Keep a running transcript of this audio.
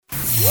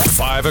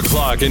5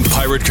 o'clock in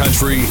Pirate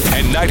Country,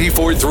 and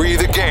 94.3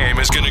 The Game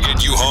is going to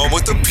get you home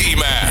with the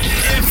P-Man.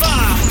 In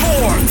 5,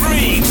 4,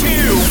 3,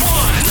 2,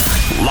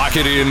 1. Lock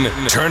it in,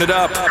 turn it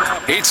up.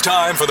 It's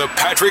time for the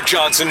Patrick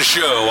Johnson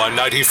Show on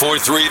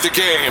 94.3 The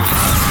Game.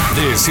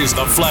 This is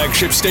the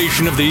flagship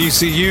station of the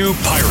ECU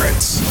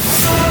Pirates.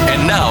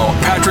 And now,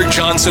 Patrick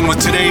Johnson with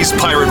today's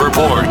Pirate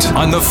Report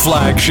on the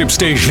flagship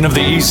station of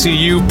the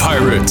ECU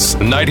Pirates,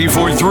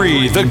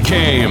 94.3 The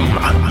Game.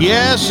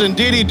 Yes,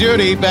 indeedy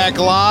duty, back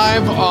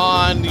live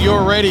on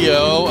your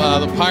radio,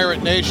 the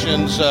Pirate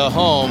Nation's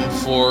home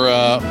for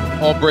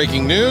all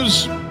breaking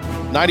news.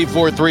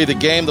 94.3 The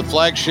Game, the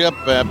flagship,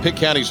 Pitt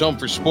County's home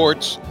for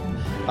sports.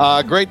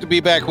 Great to be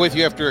back with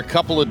you after a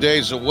couple of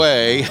days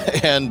away,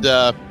 and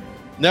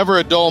never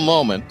a dull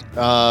moment.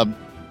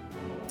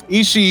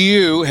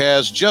 ECU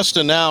has just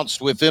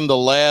announced within the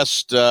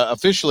last,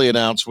 officially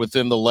announced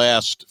within the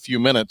last few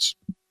minutes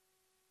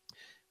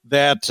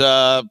that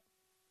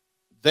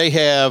they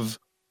have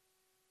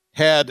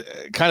had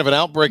kind of an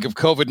outbreak of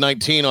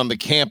COVID-19 on the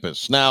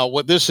campus. Now,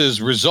 what this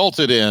has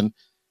resulted in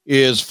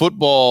is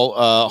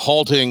football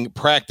halting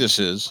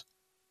practices.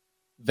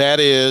 That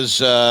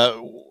is,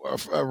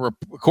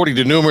 according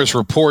to numerous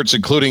reports,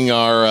 including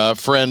our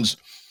friends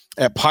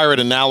at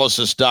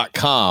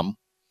pirateanalysis.com,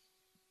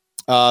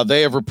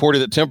 they have reported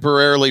that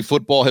temporarily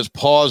football has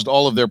paused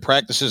all of their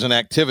practices and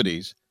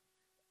activities.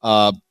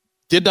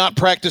 Did not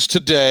practice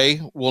today,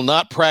 will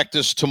not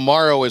practice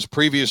tomorrow as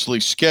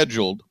previously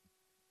scheduled.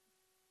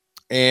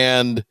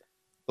 And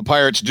the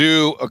Pirates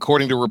do,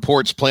 according to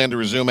reports, plan to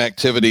resume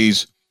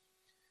activities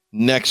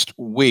next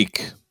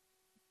week.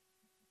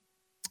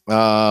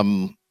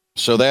 So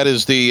that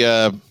is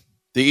the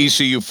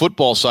ECU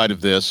football side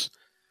of this.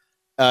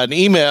 An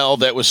email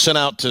that was sent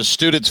out to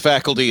students,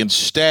 faculty, and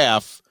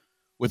staff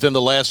within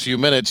the last few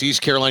minutes.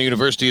 East Carolina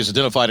University has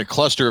identified a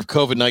cluster of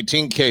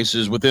COVID-19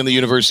 cases within the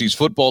university's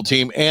football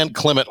team and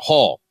Clement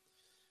Hall.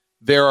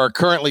 There are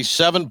currently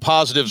 7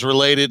 positives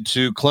related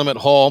to Clement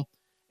Hall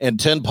and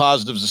 10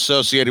 positives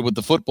associated with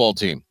the football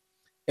team.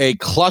 A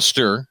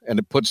cluster, and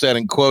it puts that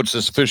in quotes,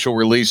 this official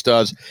release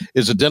does,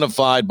 is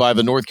identified by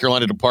the North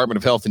Carolina Department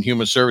of Health and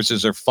Human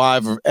Services as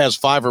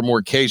 5 or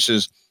more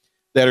cases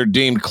that are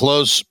deemed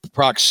close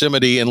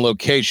proximity and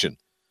location.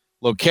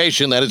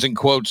 Location, that is in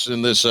quotes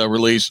in this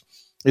release,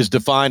 is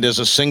defined as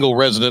a single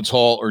residence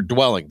hall or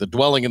dwelling. The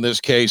dwelling in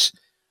this case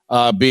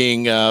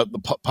being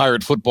the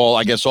Pirate football,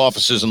 I guess,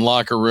 offices and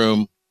locker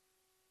room.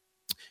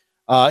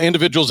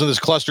 Individuals in this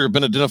cluster have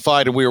been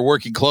identified, and we are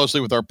working closely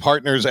with our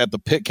partners at the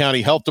Pitt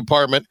County Health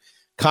Department.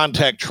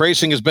 Contact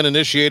tracing has been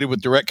initiated with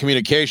direct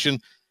communication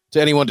to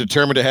anyone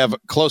determined to have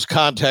close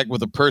contact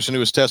with a person who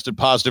has tested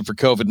positive for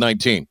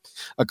COVID-19.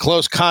 A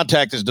close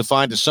contact is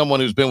defined as someone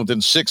who's been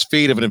within 6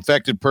 feet of an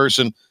infected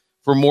person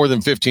for more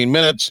than 15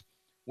 minutes.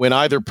 When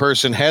either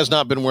person has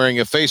not been wearing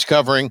a face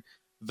covering,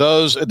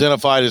 those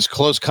identified as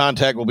close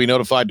contact will be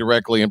notified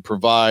directly and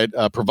provided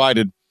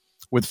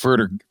with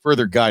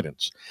further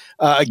guidance.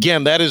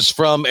 Again, that is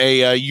from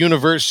a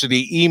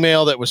university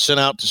email that was sent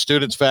out to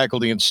students,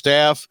 faculty, and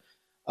staff.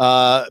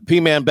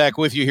 P-Man back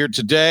with you here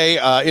today.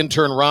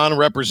 Intern Ron,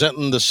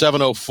 representing the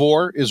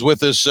 704, is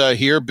with us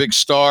here. Big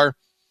star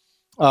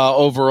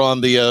over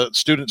on the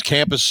students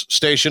campus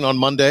station on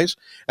Mondays.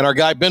 And our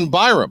guy, Ben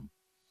Byram,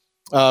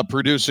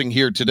 producing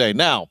here today.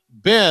 Now,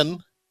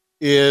 Ben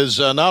is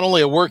not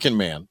only a working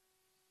man,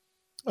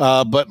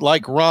 but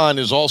like Ron,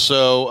 is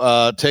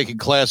also taking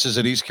classes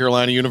at East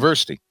Carolina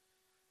University.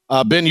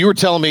 Ben, you were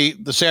telling me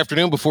this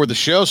afternoon before the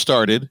show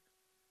started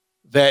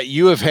that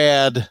you have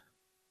had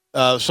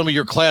some of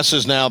your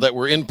classes now that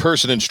were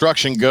in-person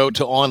instruction go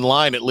to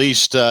online, at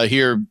least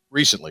here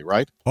recently,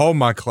 right? All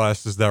my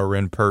classes that were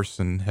in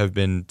person have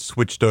been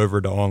switched over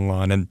to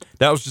online, and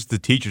that was just the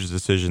teacher's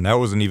decision. That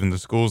wasn't even the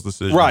school's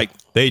decision. Right.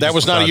 That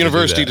was not a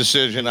university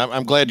decision.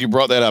 I'm glad you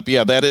brought that up.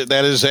 Yeah, that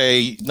is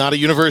not a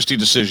university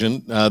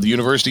decision. The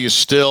university is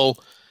still,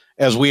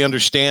 as we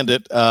understand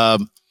it,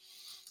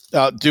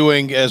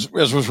 doing, as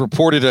was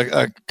reported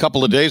a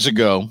couple of days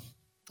ago,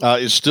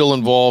 is still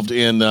involved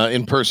in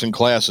in-person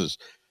classes.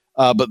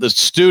 But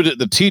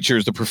the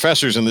teachers, the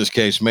professors in this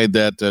case, made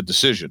that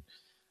decision.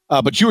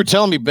 But you were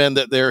telling me, Ben,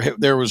 that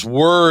there was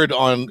word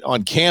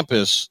on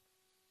campus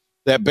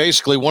that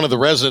basically one of the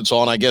residents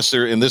I guess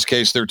in this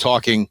case they're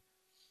talking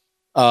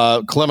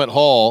Clement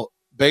Hall,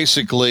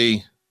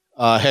 basically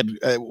had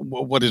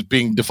what is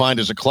being defined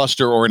as a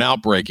cluster or an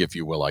outbreak, if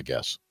you will, I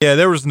guess. Yeah,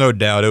 there was no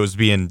doubt it was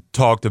being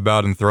talked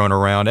about and thrown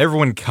around.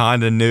 Everyone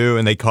kind of knew,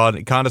 and they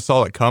kind of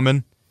saw it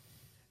coming.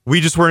 We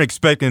just weren't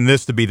expecting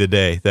this to be the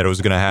day that it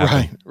was going to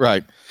happen.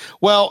 Right.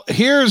 Well,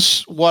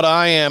 here's what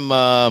I am,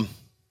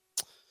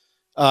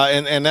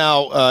 and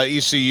now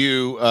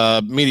ECU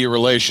Media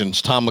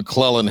Relations, Tom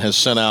McClellan, has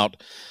sent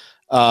out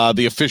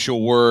the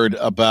official word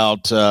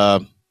about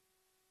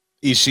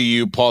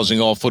ECU pausing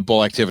all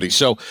football activity.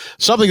 So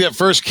something that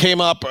first came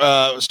up,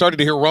 started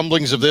to hear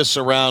rumblings of this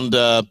around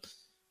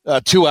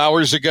 2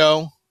 hours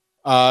ago.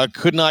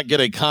 Could not get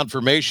a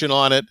confirmation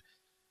on it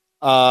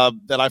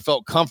that I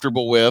felt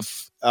comfortable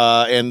with.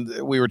 and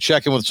we were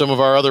checking with some of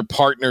our other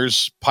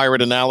partners,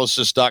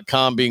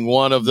 pirateanalysis.com being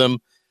one of them.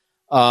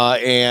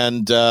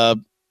 And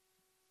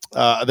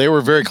they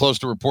were very close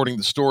to reporting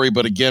the story,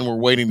 but again, we're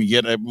waiting to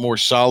get a more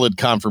solid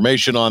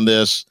confirmation on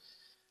this.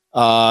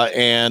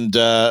 And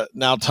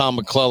now Tom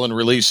McClellan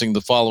releasing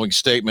the following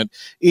statement.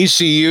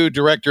 ECU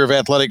Director of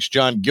Athletics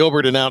John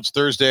Gilbert announced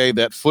Thursday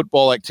that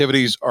football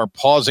activities are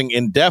pausing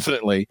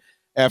indefinitely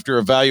after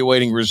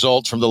evaluating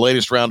results from the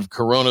latest round of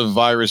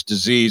coronavirus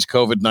disease,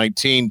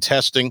 COVID-19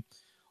 testing.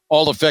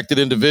 All affected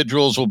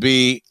individuals will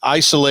be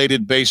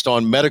isolated based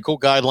on medical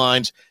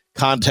guidelines.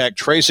 Contact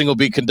tracing will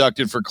be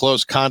conducted for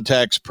close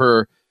contacts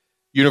per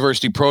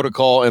university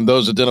protocol, and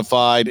those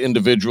identified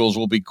individuals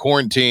will be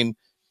quarantined.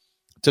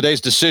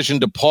 Today's decision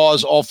to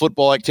pause all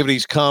football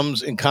activities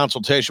comes in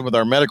consultation with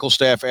our medical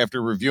staff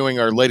after reviewing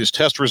our latest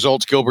test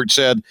results, Gilbert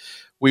said.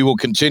 We will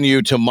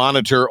continue to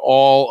monitor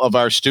all of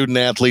our student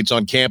athletes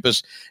on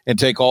campus and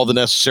take all the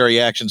necessary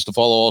actions to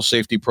follow all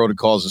safety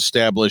protocols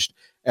established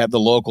at the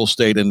local,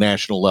 state, and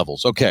national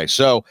levels. Okay,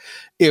 so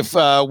if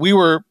we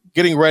were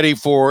getting ready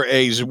for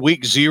a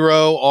week 0,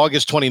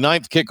 August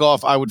 29th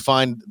kickoff, I would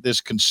find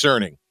this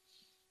concerning.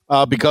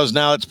 Because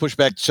now it's pushed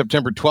back to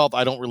September 12th.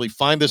 I don't really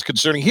find this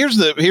concerning.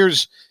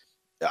 Here's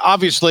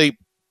obviously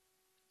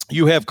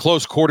you have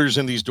close quarters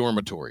in these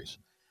dormitories.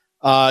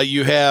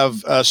 You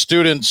have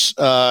students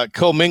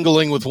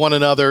commingling with one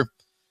another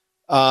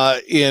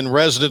in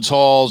residence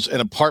halls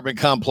and apartment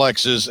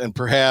complexes, and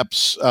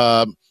perhaps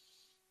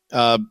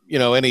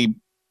any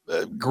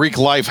Greek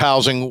life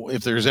housing,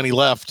 if there's any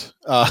left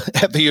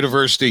at the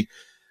university.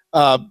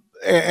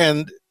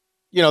 And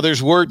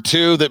there's word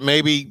too that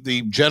maybe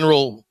the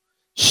general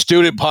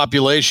student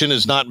population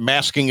is not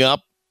masking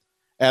up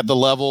at the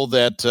level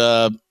that,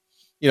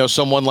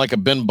 someone like a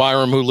Ben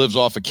Byram who lives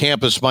off a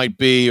campus might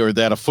be, or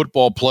that a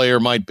football player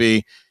might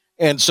be.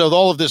 And so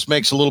all of this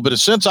makes a little bit of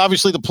sense.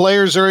 Obviously, the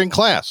players are in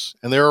class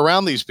and they're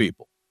around these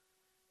people.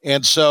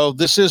 And so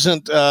this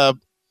isn't,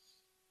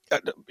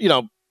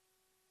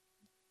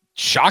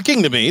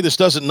 shocking to me. This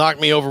doesn't knock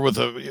me over with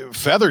a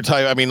feather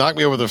knock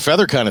me over with a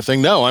feather kind of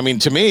thing. No,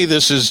 to me,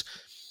 this is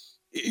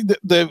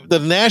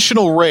the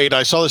national rate.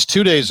 I saw this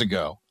 2 days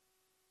ago.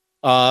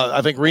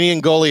 I think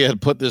Rini Ngolia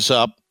had put this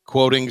up,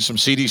 quoting some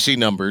CDC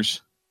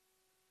numbers,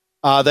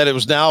 that it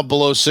was now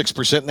below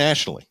 6%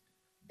 nationally.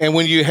 And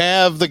when you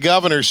have the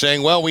governor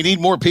saying, well, we need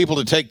more people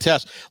to take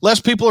tests, less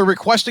people are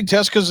requesting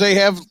tests because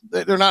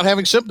they're not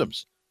having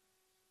symptoms.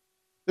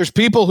 There's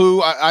people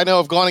who I know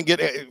have gone and get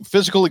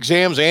physical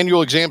exams,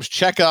 annual exams,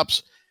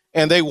 checkups,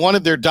 and they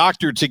wanted their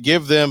doctor to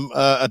give them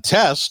a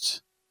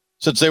test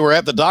since they were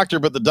at the doctor,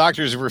 but the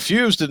doctors have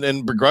refused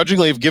and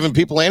begrudgingly have given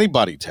people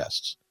antibody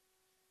tests.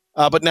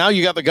 But now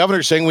you got the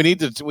governor saying we need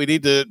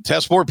to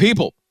test more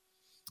people.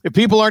 If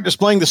people aren't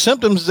displaying the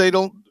symptoms, they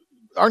aren't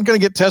going to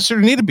get tested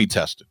or need to be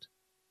tested.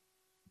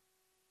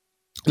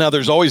 Now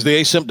there's always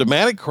the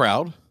asymptomatic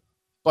crowd,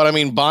 but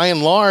by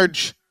and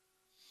large,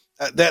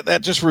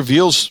 that just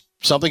reveals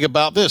something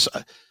about this.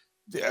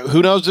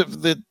 Who knows if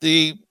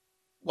the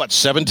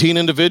 17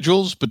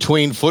 individuals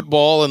between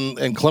football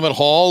and Clement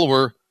Hall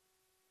were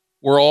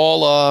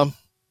all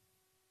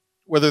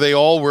whether they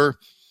all were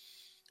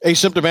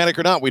asymptomatic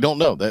or not, we don't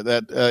know.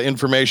 That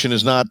information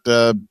has not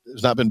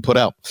been put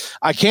out.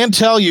 I can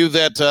tell you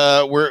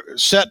that we're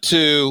set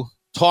to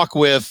talk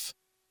with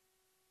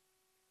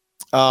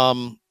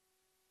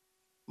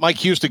Mike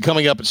Houston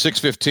coming up at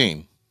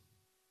 6:15.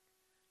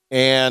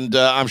 And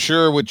I'm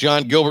sure with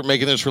John Gilbert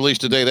making this release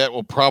today, that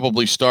will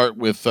probably start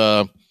with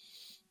John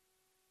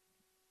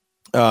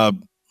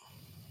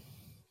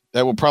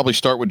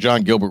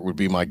Gilbert would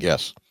be my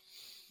guess.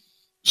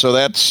 So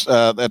that's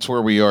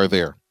where we are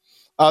there.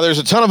 There's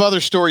a ton of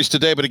other stories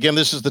today, but again,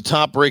 this is the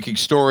top breaking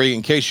story.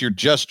 In case you're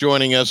just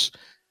joining us,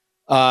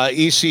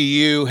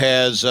 ECU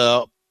has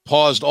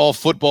paused all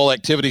football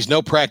activities.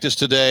 No practice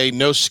today.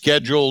 No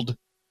scheduled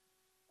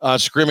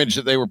scrimmage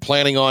that they were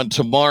planning on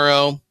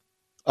tomorrow.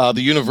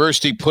 The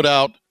university put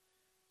out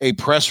a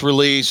press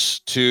release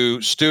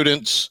to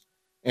students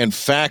and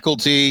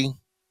faculty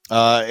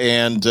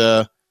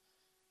and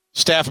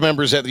staff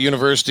members at the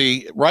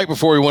university right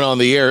before we went on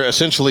the air,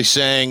 essentially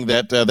saying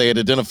that they had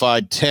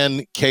identified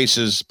 10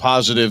 cases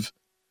positive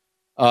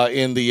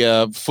in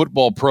the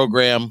football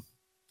program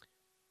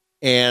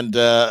and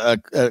a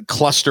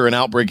cluster, an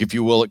outbreak, if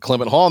you will, at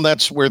Clement Hall, and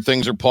that's where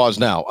things are paused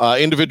now.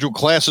 Individual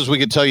classes, we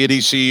could tell you at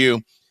ECU,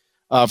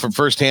 from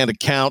firsthand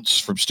accounts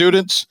from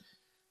students,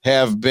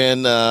 have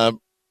been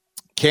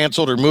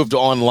canceled or moved to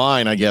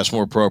online, I guess,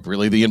 more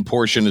appropriately. The in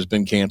portion has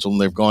been canceled,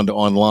 and they've gone to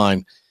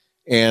online.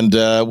 And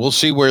we'll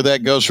see where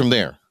that goes from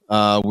there.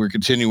 We're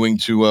continuing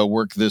to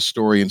work this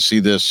story and see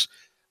this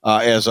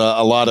as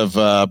a lot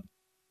of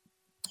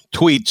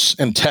tweets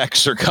and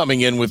texts are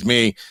coming in with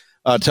me,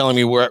 telling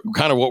me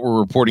kind of what we're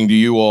reporting to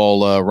you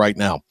all right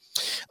now.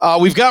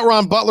 We've got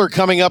Ron Butler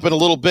coming up in a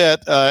little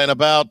bit, in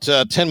about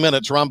 10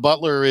 minutes. Ron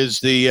Butler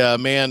is the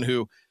man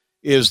who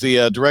is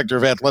the director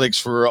of athletics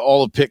for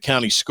all of Pitt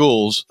County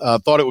schools.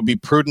 Thought it would be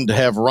prudent to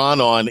have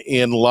Ron on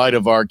in light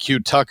of our Que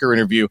Tucker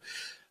interview.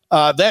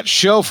 That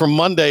show from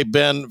Monday,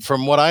 Ben,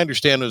 from what I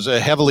understand, was a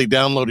heavily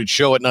downloaded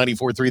show at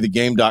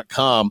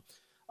 943thegame.com.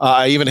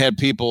 I even had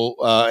people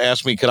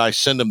ask me, could I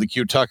send them the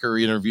Que Tucker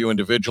interview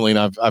individually?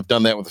 And I've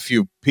done that with a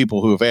few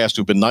people who have asked,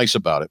 who've been nice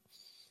about it.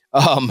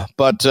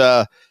 But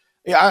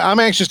I'm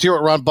anxious to hear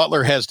what Ron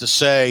Butler has to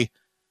say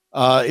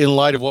in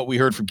light of what we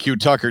heard from Que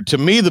Tucker. To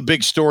me, the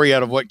big story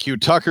out of what Que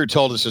Tucker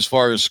told us as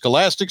far as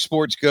scholastic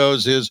sports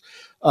goes is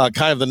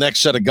kind of the next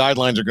set of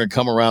guidelines are going to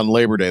come around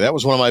Labor Day. That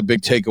was one of my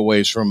big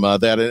takeaways from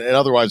that. And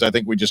otherwise, I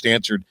think we just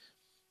answered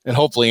and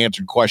hopefully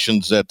answered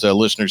questions that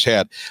listeners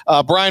had.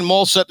 Brian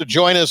Mull set to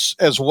join us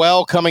as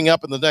well coming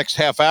up in the next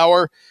half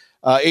hour.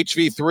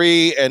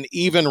 HV3, an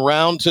even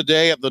round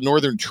today at the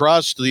Northern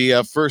Trust,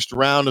 the first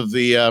round of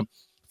the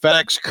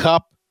FedEx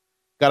Cup.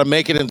 Got to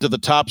make it into the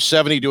top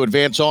 70 to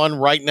advance on.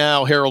 Right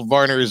now, Harold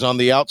Varner is on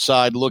the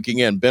outside looking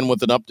in. Ben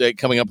with an update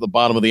coming up at the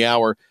bottom of the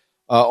hour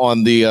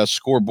on the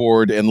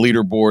scoreboard and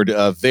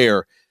leaderboard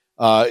there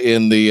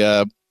in the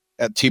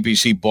at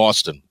TPC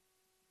Boston.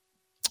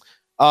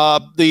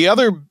 The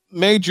other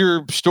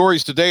major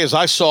stories today, as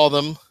I saw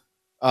them,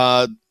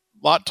 a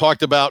lot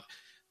talked about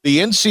the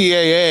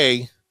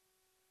NCAA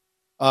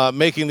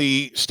making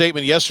the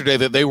statement yesterday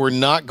that they were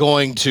not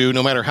going to,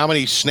 no matter how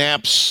many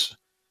snaps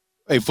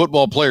a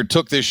football player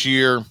took this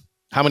year,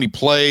 how many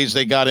plays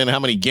they got in, how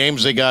many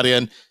games they got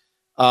in,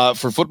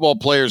 for football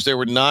players, there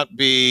would not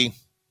be,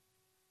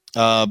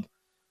 and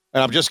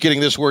I'm just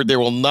getting this word, there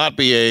will not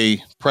be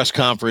a press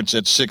conference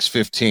at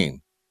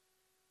 6:15.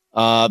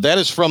 That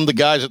is from the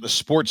guys at the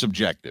Sports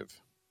Objective.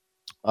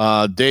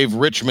 Dave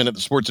Richmond at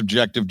the Sports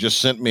Objective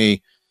just sent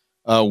me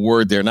a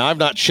word there. Now, I've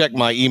not checked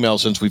my email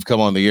since we've come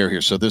on the air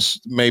here, so this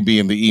may be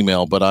in the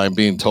email, but I'm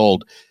being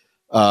told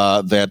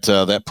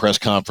that press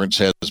conference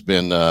has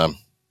been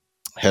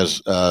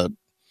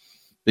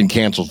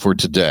canceled for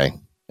today.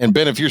 And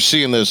Ben, if you're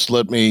seeing this,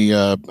 let me.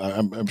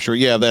 I'm sure.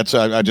 Yeah, that's.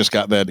 I just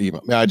got that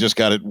email. I just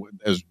got it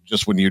as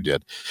just when you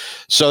did.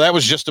 So that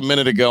was just a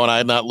minute ago, and I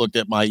had not looked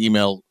at my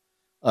email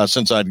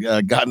since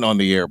I'd gotten on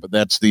the air. But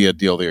that's the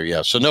deal there.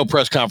 Yeah. So no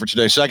press conference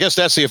today. So I guess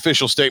that's the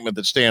official statement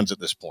that stands at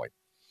this point.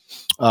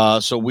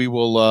 So we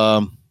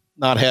will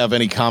not have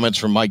any comments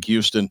from Mike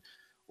Houston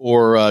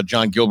or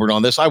John Gilbert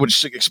on this. I would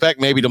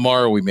expect maybe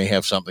tomorrow we may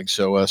have something.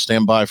 So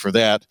stand by for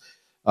that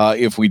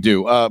if we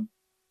do.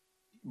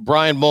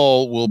 Brian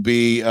Mull will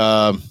be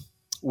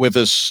with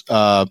us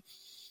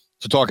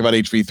to talk about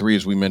HV3,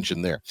 as we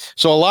mentioned there.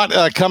 So a lot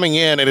coming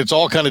in, and it's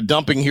all kind of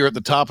dumping here at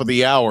the top of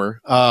the hour.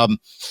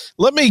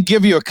 Let me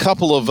give you a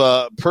couple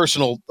of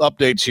personal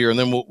updates here, and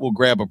then we'll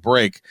grab a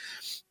break.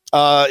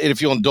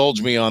 If you'll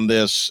indulge me on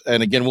this,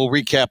 and again, we'll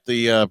recap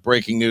the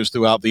breaking news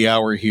throughout the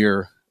hour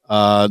here.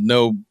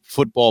 No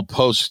football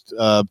post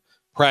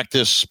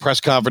practice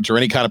press conference or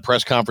any kind of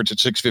press conference at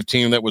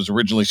 6:15 that was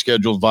originally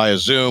scheduled via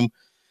Zoom.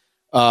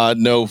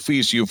 No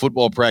FESU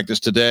football practice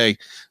today.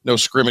 No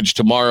scrimmage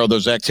tomorrow.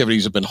 Those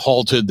activities have been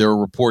halted. There are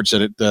reports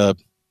that the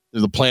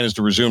plan is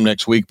to resume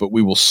next week, but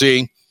we will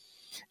see.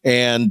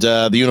 And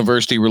the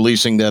university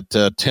releasing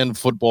that 10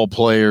 football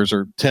players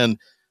or 10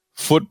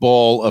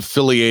 football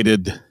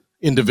affiliated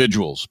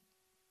individuals,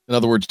 in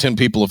other words, 10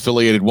 people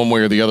affiliated one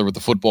way or the other with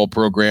the football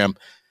program,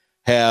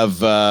 have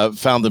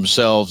found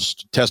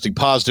themselves testing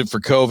positive for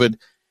COVID.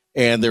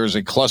 And there is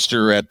a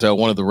cluster at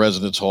one of the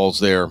residence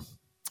halls there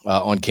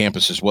on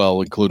campus as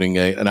well, including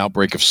an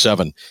outbreak of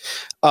 7.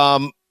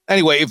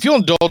 Anyway, if you'll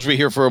indulge me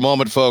here for a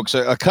moment, folks,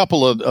 a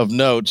couple of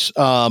notes.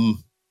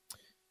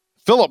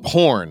 Philip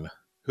Horn,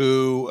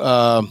 who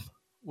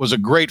was a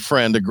great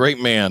friend, a great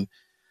man.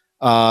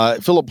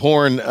 Philip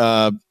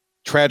Horn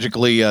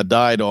tragically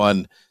died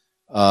on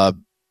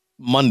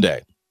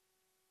Monday.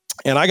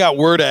 And I got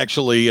word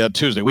actually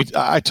Tuesday.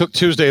 I took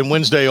Tuesday and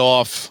Wednesday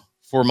off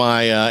for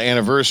my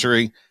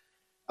anniversary.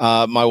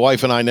 My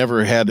wife and I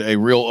never had a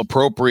real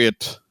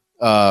appropriate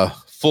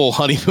full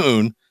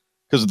honeymoon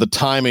because of the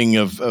timing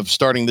of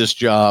starting this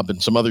job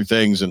and some other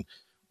things. And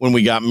when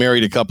we got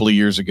married a couple of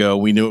years ago,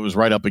 we knew it was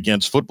right up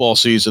against football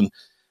season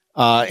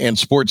and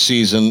sports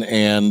season.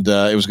 And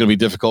it was going to be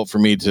difficult for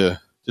me to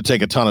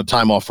take a ton of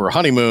time off for a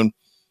honeymoon.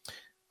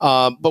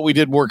 But we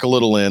did work a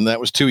little in. That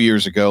was 2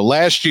 years ago.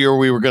 Last year,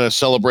 we were going to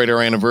celebrate our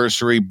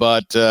anniversary,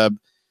 but the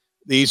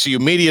ECU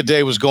Media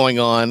Day was going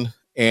on,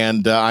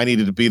 and I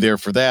needed to be there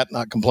for that.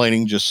 Not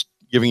complaining, just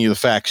giving you the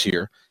facts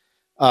here.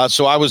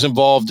 So I was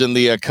involved in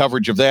the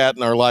coverage of that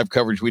and our live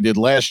coverage we did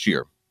last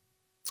year.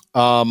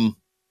 So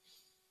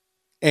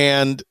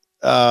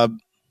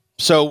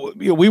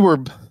we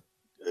were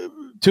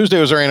Tuesday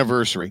was our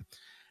anniversary,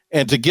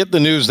 and to get the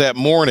news that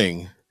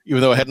morning,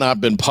 even though it had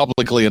not been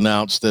publicly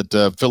announced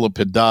that Philip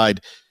had died,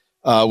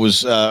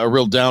 was a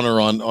real downer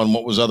on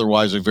what was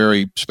otherwise a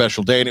very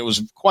special day. And it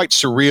was quite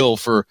surreal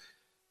for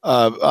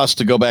us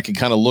to go back and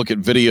kind of look at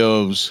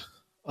videos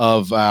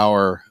of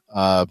our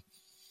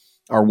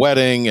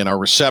wedding and our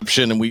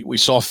reception. And we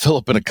saw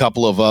Philip in a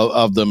couple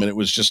of them, and it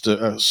was just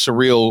a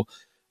surreal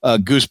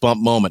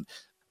goosebump moment.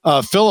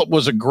 Philip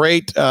was a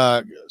great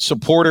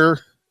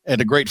supporter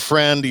and a great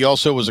friend. He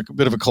also was a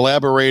bit of a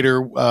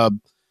collaborator.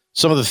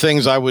 Some of the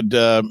things I would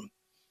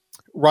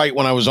write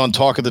when I was on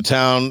Talk of the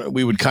Town.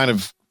 We would kind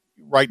of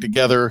write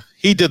together.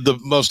 He did the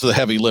most of the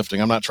heavy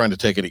lifting. I'm not trying to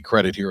take any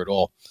credit here at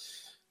all.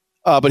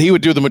 But he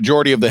would do the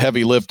majority of the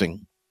heavy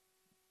lifting.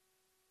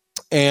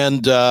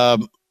 And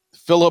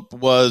Philip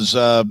was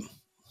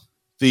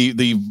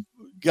the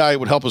guy who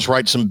would help us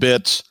write some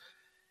bits.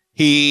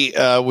 He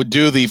would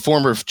do the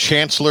former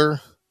chancellor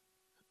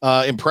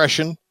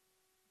impression.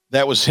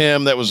 That was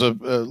him. That was a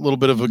little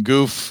bit of a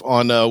goof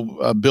on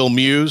Bill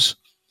Muse.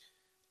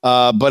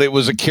 But it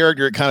was a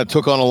character that kind of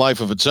took on a life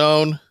of its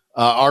own.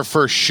 Our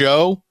first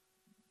show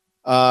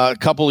a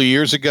couple of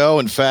years ago.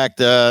 In fact,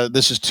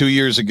 this is 2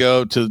 years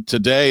ago to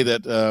today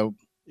that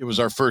it was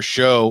our first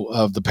show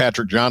of the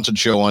Patrick Johnson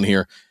Show on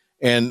here.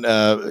 And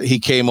he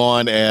came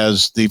on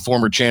as the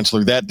former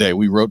chancellor that day.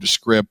 We wrote the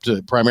script,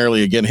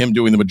 primarily, again, him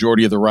doing the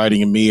majority of the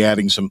writing and me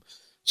adding some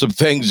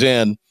things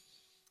in.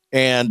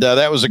 And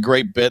that was a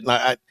great bit.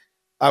 And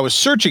I was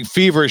searching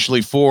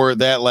feverishly for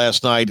that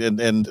last night.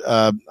 And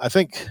I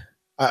think,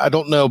 I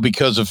don't know,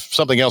 because of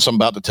something else I'm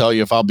about to tell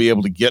you, if I'll be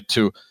able to get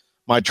to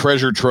my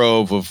treasure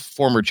trove of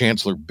former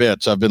chancellor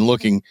bits. I've been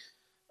looking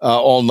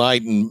all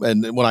night and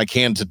when I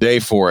can today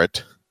for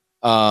it.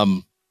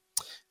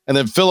 And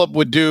then Philip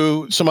would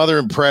do some other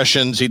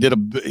impressions. He did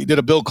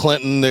a Bill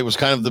Clinton. It was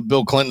kind of the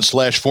Bill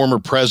Clinton / former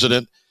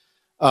president.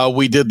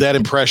 We did that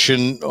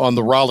impression on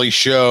the Raleigh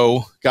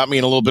show. Got me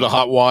in a little bit of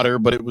hot water,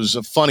 but it was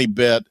a funny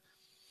bit.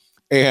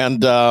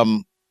 And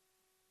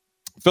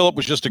Philip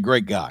was just a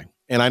great guy.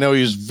 And I know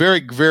he was very,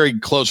 very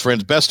close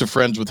friends, best of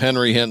friends with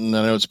Henry Hinton.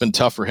 I know it's been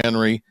tough for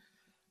Henry.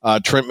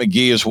 Trent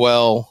McGee as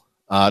well.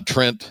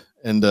 Trent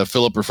and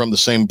Philip are from the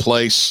same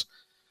place.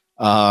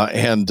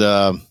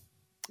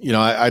 You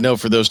know, I know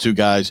for those two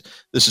guys,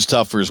 this is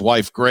tough for his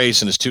wife,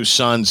 Grace, and his two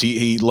sons.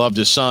 He loved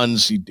his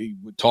sons. He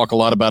would talk a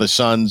lot about his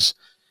sons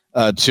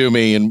to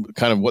me and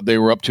kind of what they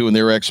were up to in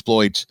their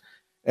exploits.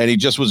 And he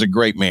just was a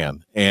great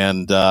man.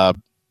 And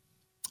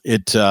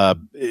it's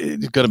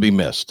going to be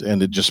missed.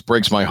 And it just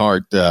breaks my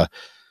heart that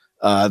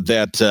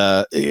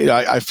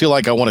I feel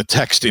like I want to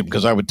text him,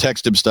 because I would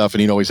text him stuff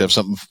and he'd always have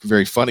something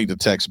very funny to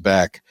text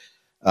back.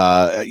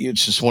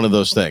 It's just one of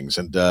those things.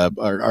 And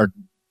our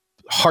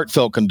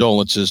heartfelt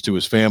condolences to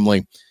his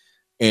family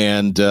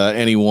and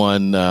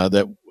anyone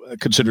that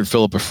considered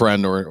Philip a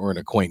friend or an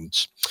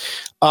acquaintance.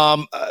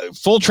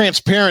 Full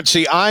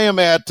transparency, I am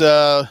at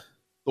the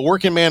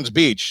Working Man's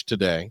Beach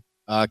today,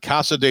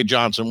 Casa de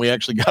Johnson. We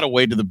actually got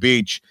away to the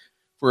beach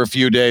for a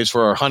few days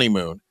for our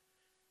honeymoon.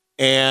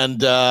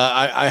 And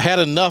I had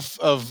enough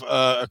of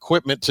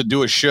equipment to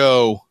do a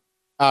show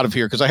out of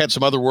here because I had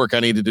some other work I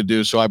needed to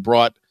do. So I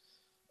brought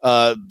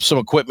some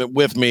equipment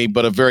with me,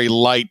 but a very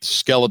light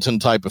skeleton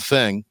type of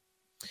thing.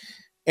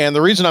 And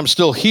the reason I'm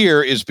still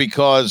here is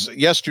because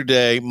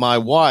yesterday, my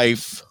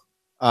wife,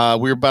 we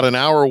were about an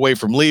hour away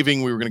from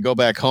leaving. We were going to go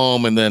back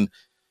home, and then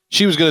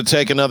she was going to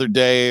take another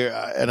day,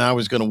 and I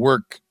was going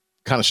to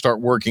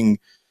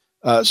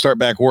start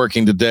back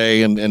working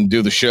today and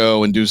do the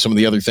show and do some of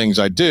the other things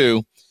I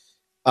do.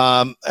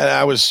 And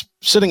I was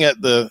sitting at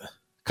the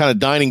kind of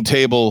dining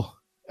table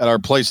at our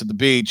place at the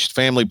beach,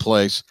 family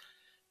place,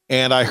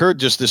 and I heard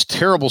just this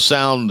terrible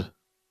sound,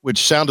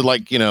 which sounded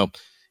like, you know,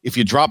 if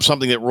you drop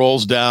something that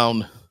rolls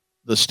down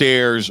the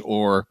stairs,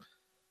 or,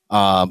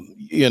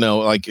 you know,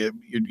 like a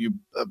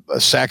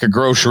sack of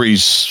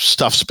groceries,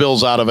 stuff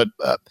spills out of it.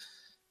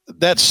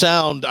 That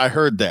sound, I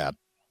heard that.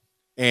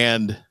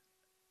 And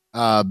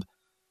then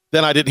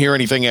I didn't hear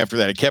anything after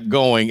that. It kept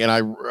going, and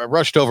I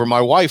rushed over.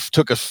 My wife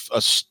took a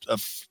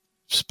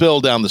spill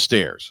down the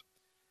stairs.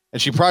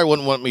 And she probably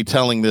wouldn't want me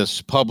telling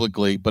this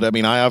publicly, but I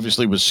mean, I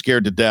obviously was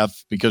scared to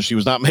death because she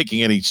was not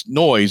making any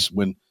noise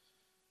when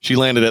she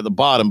landed at the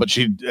bottom, but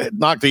she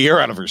knocked the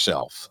air out of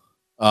herself.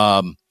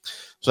 So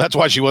that's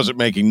why she wasn't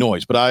making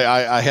noise. But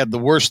I had the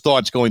worst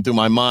thoughts going through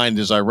my mind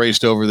as I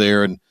raced over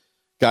there and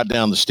got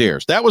down the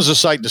stairs. That was a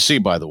sight to see,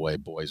 by the way,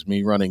 boys,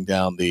 me running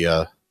to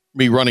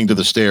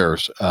the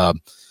stairs. No,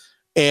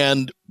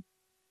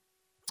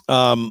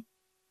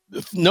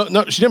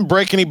 she didn't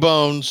break any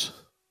bones.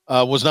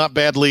 Was not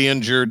badly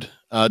injured,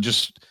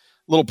 just a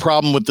little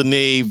problem with the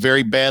knee,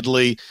 very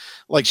badly.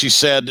 Like she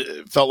said,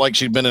 felt like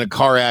she'd been in a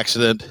car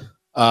accident.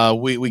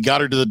 We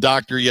got her to the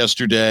doctor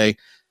yesterday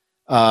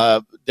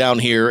down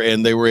here,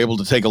 and they were able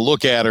to take a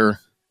look at her,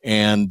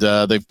 and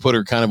they've put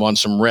her kind of on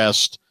some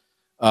rest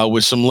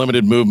with some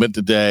limited movement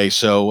today.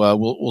 So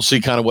we'll see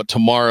kind of what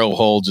tomorrow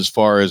holds as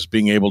far as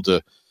being able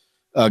to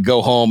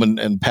go home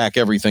and pack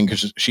everything,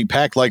 because she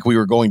packed like we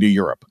were going to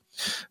Europe.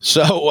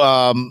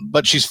 So,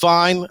 but she's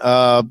fine.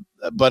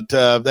 But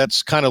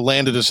that's kind of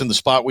landed us in the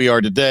spot we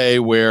are today,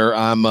 where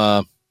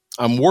I'm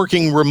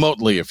working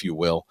remotely, if you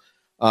will.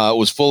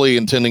 Was fully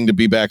intending to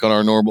be back on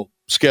our normal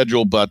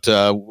schedule, but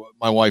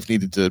my wife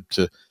needed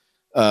to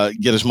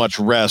get as much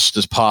rest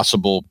as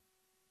possible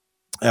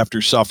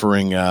after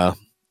suffering,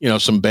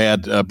 some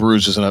bad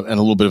bruises and a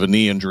little bit of a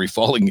knee injury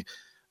falling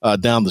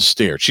down the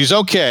stairs. She's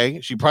okay.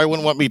 She probably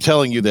wouldn't want me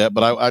telling you that,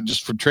 but I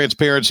just, for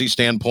transparency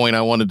standpoint,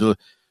 I wanted to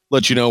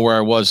let you know where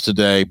I was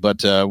today.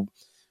 But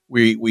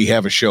we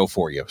have a show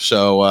for you.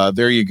 So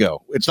there you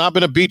go. It's not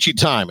been a beachy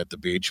time at the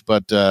beach,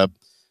 but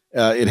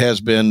it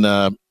has been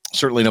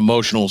certainly an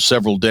emotional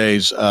several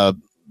days.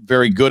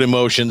 Very good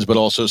emotions, but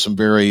also some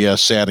very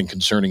sad and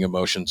concerning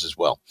emotions as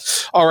well.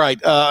 All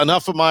right,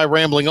 enough of my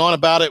rambling on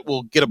about it.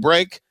 We'll get a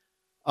break.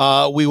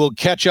 We will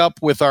catch up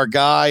with our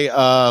guy,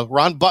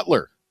 Ron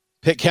Butler,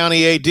 Pitt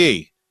County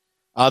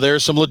AD. There are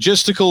some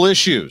logistical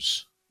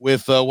issues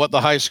with what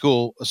the high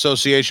school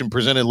association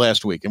presented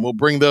last week, and we'll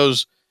bring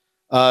those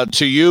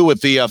to you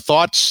with the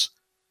thoughts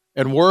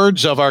and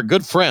words of our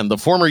good friend, the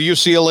former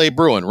UCLA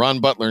Bruin, Ron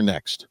Butler,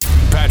 next.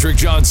 Patrick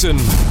Johnson,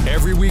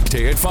 every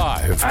weekday at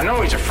 5. I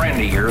know he's a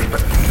friend of yours,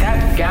 but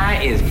that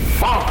guy is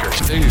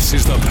bonkers. This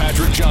is the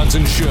Patrick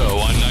Johnson Show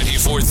on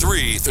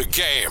 94.3 The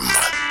Game.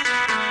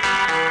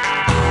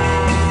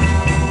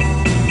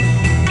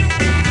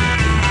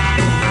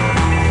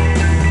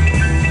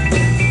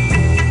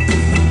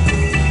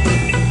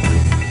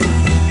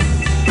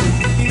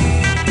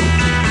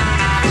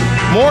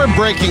 More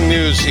breaking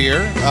news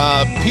here.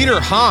 Peter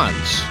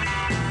Hans,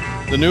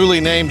 the newly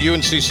named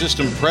UNC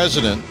system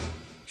president,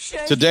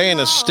 today in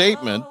a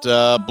statement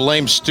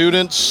blames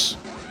students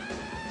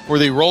for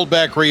the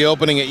rollback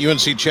reopening at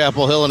UNC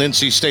Chapel Hill and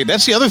NC State.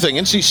 That's the other thing.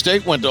 NC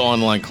State went to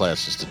online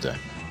classes today.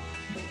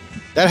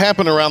 That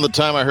happened around the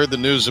time I heard the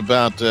news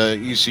about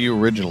ECU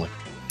originally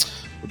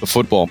with the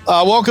football.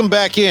 Welcome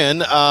back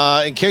in.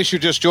 In case you're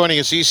just joining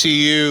us,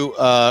 ECU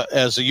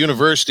as a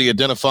university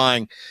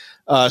identifying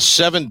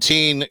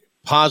 17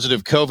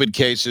 positive COVID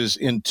cases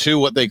in 2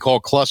 what they call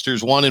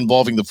clusters, one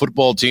involving the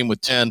football team with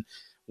 10,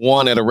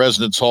 one at a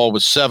residence hall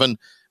with 7.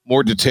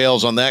 More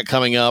details on that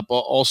coming up.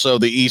 Also,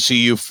 the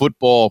ECU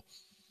football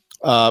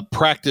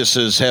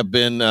practices have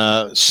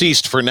been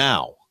ceased for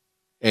now.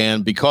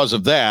 And because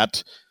of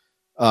that,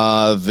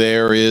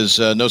 there is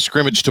no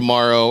scrimmage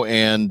tomorrow,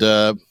 and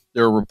there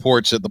are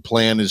reports that the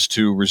plan is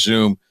to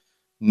resume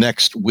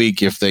next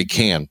week if they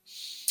can.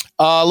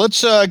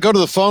 Let's go to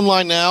the phone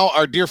line now.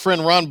 Our dear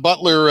friend Ron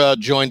Butler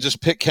joins us,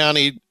 Pitt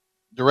County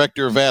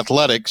Director of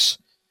Athletics.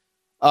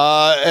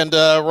 And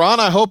Ron,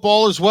 I hope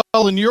all is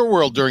well in your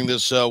world during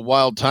this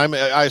wild time.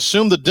 I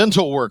assume the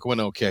dental work went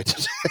okay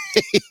today.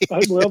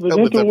 Well, the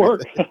dental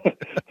work,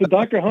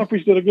 Dr.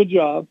 Humphreys did a good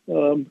job.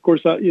 Of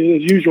course, as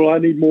usual, I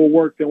need more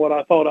work than what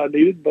I thought I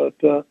needed, but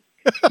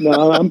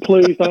no, I'm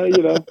pleased. I've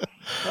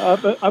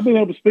been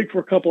able to speak for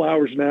a couple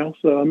hours now,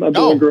 so I'm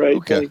doing great.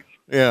 Okay. Thanks.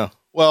 Yeah.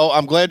 Well,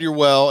 I'm glad you're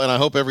well, and I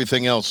hope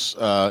everything else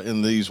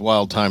in these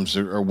wild times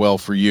are well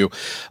for you.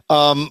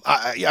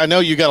 I know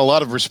you got a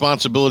lot of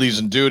responsibilities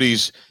and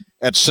duties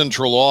at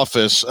central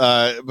office.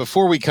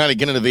 Before we kind of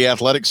get into the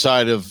athletic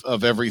side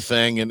of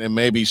everything and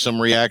maybe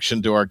some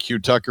reaction to our Que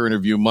Tucker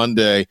interview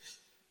Monday,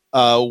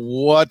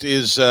 what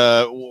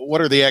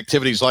are the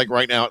activities like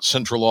right now at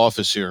central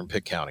office here in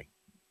Pitt County?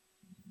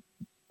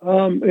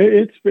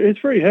 It's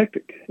very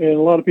hectic, and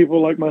a lot of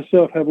people like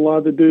myself have a lot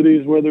of the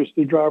duties, whether it's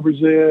the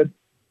driver's ed,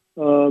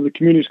 the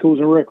community schools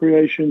and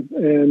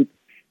recreation,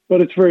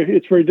 but it's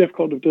very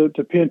difficult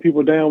to pin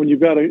people down when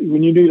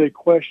you need a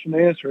question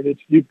answered.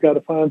 You've got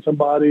to find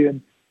somebody,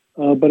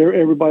 but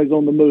everybody's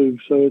on the move,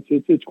 so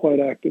it's quite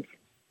active.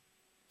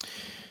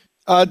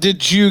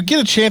 Did you get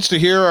a chance to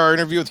hear our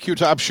interview with Que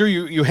Tucker? I'm sure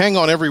you hang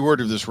on every word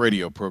of this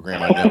radio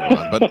program, I know,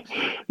 Ron,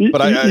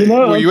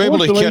 but were you able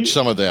to catch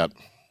some of that?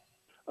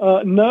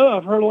 No,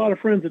 I've heard a lot of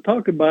friends that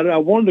talk about it. I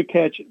wanted to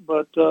catch it,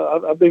 but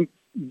I've been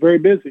very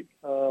busy.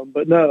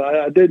 But no,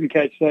 I didn't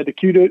catch that. Did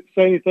you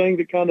say anything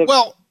that kind of?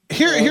 Well,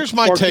 here's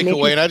my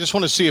takeaway, and I just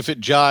want to see if it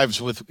jives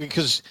with,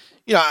 because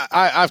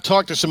I've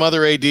talked to some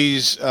other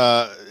ADs,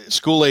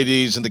 school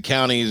ADs in the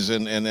counties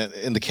and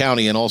in the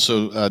county, and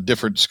also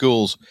different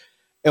schools.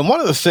 And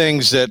one of the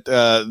things that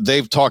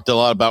they've talked a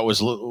lot about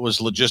was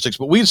logistics.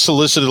 But we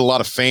solicited a lot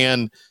of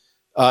fan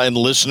and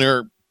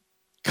listener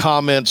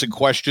comments and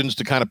questions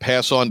to kind of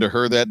pass on to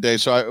her that day.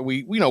 So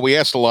we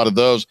asked a lot of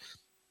those.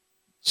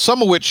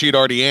 Some of which she'd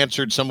already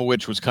answered, some of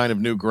which was kind of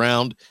new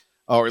ground,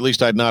 or at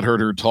least I'd not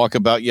heard her talk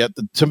about yet.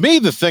 To me,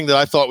 the thing that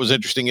I thought was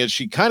interesting is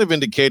she kind of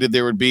indicated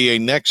there would be a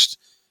next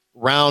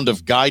round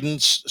of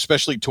guidance,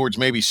 especially towards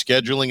maybe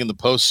scheduling in the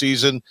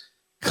postseason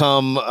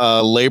come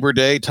Labor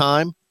Day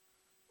time.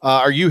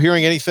 Are you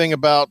hearing anything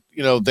about,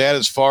 that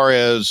as far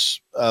as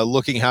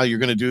looking how you're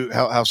going to do,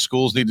 how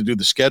schools need to do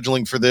the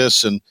scheduling for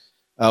this and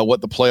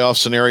what the playoff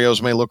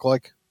scenarios may look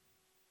like?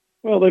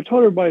 Well, they've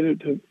told everybody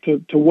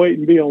to wait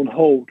and be on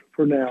hold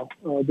for now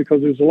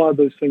because there's a lot of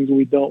those things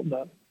we don't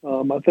know.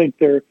 I think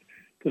the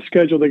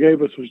schedule they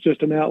gave us was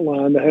just an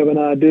outline to have an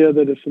idea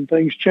that if some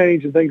things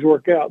change and things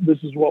work out,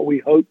 this is what we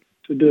hope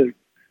to do.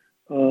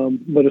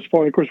 But as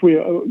far, of course,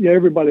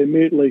 everybody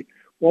immediately,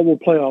 what will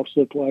playoffs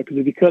look like? Because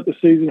if you cut the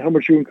season, how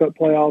much you can cut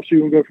playoffs? You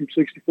can go from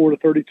 64 to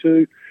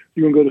 32.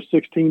 You can go to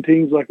 16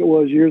 teams like it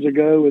was years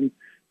ago, and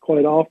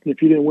quite often,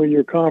 if you didn't win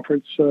your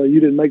conference, you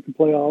didn't make the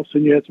playoffs,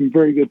 and you had some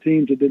very good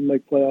teams that didn't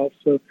make playoffs.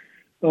 So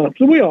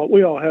we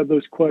all have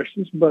those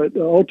questions, but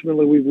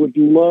ultimately, we want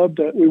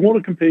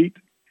to compete,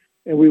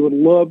 and we would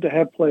love to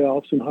have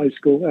playoffs in high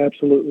school.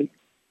 Absolutely.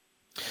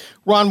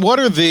 Ron, what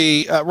are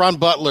the Ron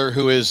Butler,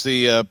 who is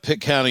the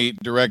Pitt County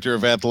Director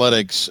of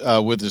Athletics,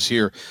 with us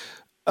here?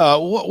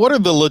 What are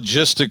the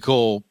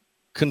logistical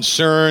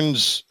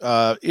concerns,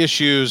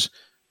 issues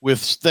with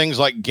things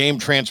like game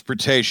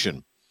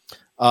transportation,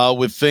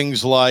 with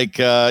things like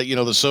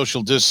the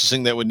social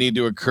distancing that would need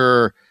to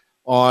occur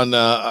on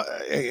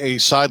a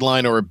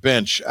sideline or a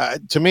bench?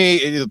 To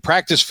me, the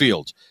practice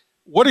fields.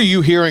 What are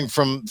you hearing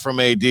from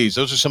ADs?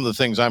 Those are some of the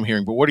things I'm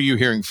hearing, but what are you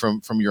hearing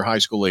from your high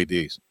school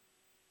ADs?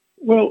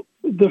 Well,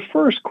 the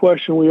first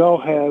question we all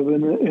have,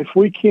 and if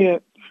we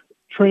can't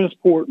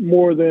transport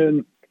more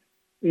than,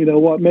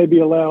 what may be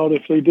allowed,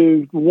 if they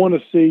do want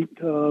a seat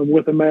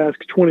with a mask,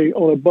 20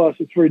 on a bus,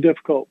 it's very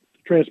difficult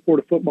to transport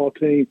a football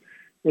team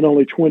with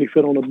only 20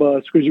 fit on a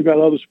bus, because you've got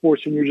other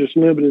sports and you're just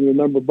limited in the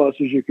number of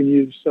buses you can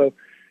use. So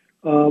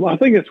I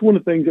think it's one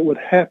of the things that would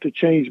have to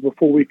change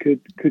before we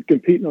could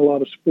compete in a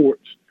lot of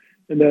sports,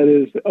 and that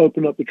is to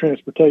open up the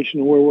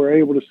transportation where we're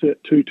able to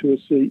sit two to a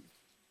seat.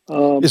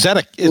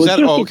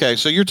 Okay?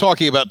 So you're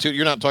talking about two.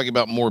 You're not talking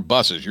about more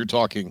buses. You're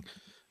talking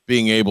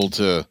being able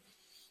to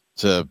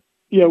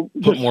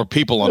put more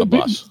people on a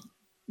bus.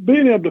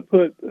 Being able to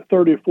put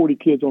 30 or 40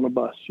 kids on a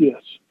bus,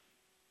 yes.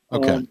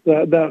 Okay.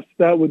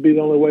 That would be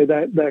the only way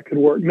that could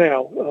work.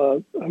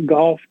 Now,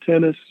 golf,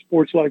 tennis,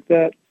 sports like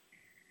that,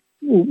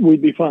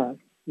 we'd be fine.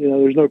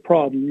 There's no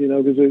problem.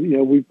 Because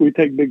we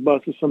take big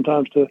buses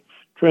sometimes to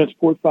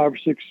transport 5 or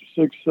 6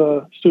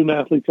 student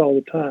athletes all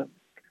the time.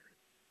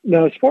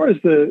 Now, as far as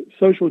the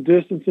social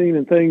distancing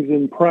and things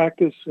in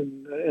practice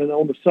and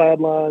on the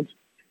sidelines,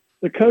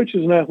 the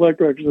coaches and athletic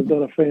directors have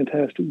done a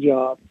fantastic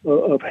job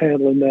of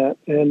handling that.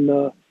 And,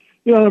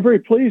 I'm very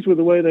pleased with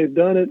the way they've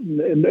done it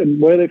and the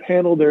way they've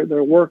handled their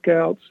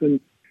workouts. And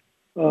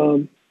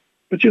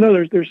but,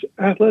 there's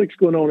athletics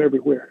going on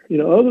everywhere.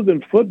 Other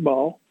than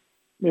football,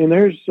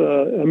 there's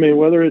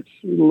whether it's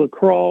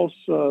lacrosse,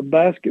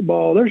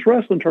 basketball, there's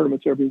wrestling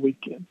tournaments every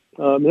weekend.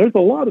 There's a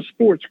lot of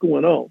sports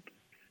going on.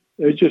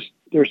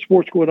 There's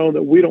sports going on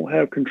that we don't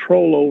have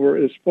control over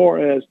as far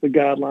as the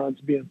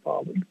guidelines being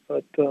followed.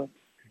 But so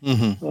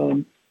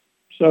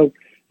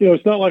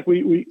it's not like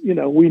we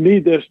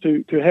need this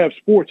to have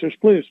sports. There's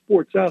plenty of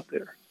sports out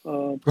there.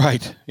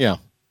 Right. Yeah.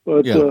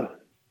 But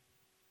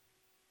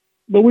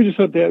we just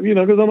have to have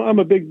because I'm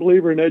a big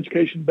believer in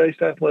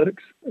education-based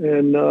athletics,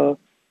 and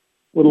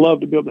would love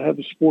to be able to have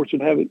the sports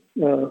and have it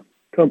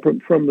come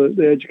from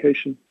the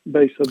education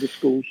base of the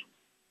schools.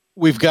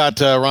 We've got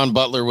Ron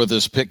Butler with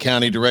us, Pitt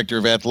County Director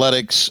of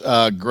Athletics,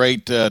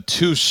 great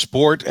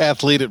two-sport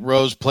athlete at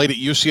Rose, played at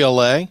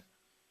UCLA.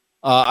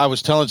 I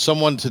was telling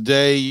someone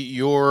today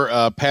your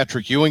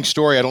Patrick Ewing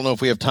story. I don't know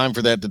if we have time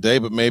for that today,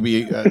 but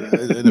maybe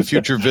in a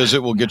future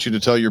visit we'll get you to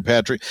tell your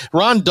Patrick.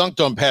 Ron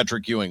dunked on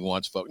Patrick Ewing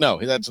once, folks. No,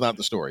 that's not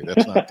the story.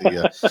 That's not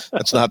the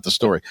that's not the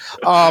story.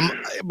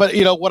 But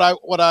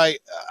a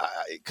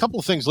couple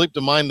of things leap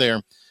to mind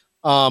there.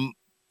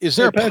 Is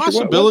there a Patrick,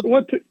 possibility?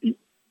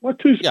 What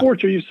two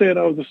sports are you saying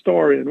I was a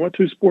star in? What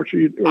two sports are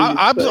you?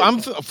 I'm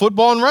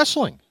football and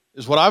wrestling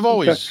is what I've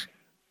always. Okay.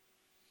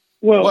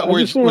 Well,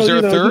 was there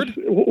a third?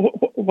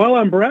 While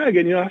I'm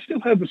bragging, I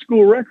still have the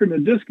school record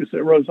in discus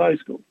at Rose High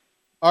School.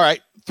 All right,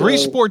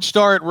 sports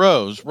star at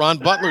Rose. Ron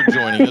Butler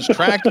joining us.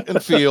 Track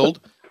and field,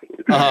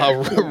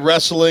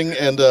 wrestling,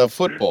 and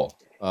football.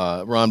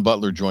 Ron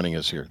Butler joining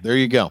us here. There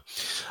you go.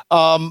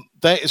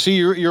 See,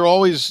 you're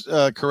always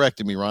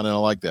correcting me, Ron, and I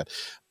like that.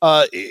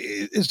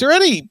 Is there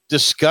any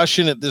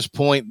discussion at this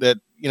point that,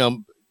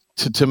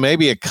 to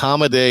maybe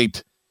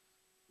accommodate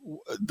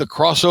the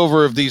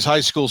crossover of these high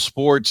school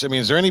sports?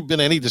 Has there been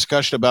any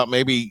discussion about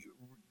maybe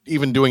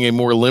even doing a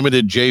more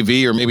limited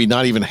JV, or maybe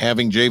not even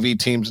having JV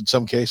teams in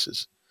some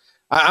cases?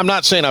 I'm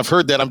not saying I've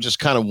heard that. I'm just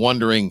kind of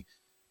wondering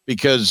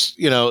because,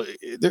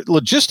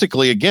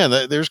 logistically, again,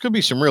 there's going to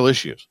be some real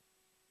issues.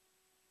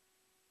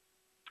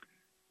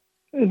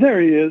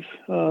 There he is.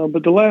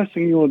 But the last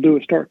thing you want to do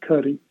is start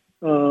cutting.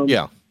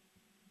 Yeah.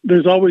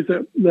 There's always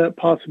that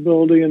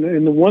possibility.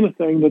 And the one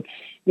thing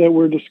that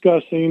we're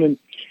discussing,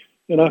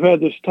 and I've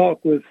had this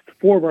talk with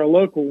 4 of our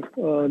local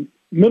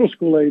middle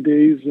school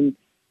ADs, and,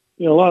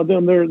 a lot of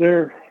them,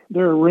 they're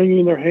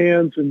wringing their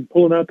hands and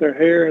pulling out their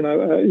hair.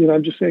 And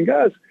I'm just saying,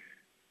 guys,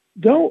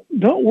 don't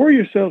worry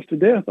yourselves to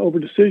death over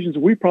decisions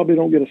we probably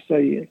don't get a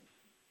say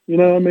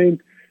in.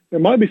 There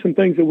might be some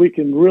things that we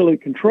can really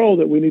control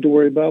that we need to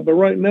worry about, but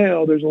right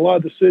now there's a lot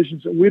of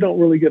decisions that we don't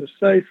really get a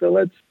say. So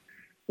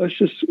let's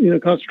just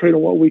concentrate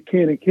on what we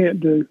can and can't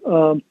do.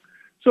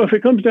 So if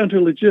it comes down to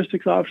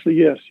logistics, obviously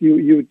yes,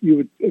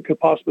 you could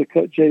possibly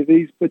cut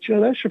JVs, but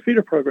that's your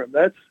feeder program.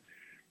 That's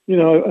a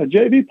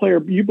JV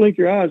player. You blink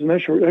your eyes and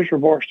that's your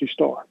varsity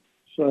star.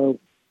 So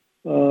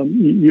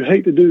you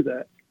hate to do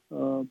that.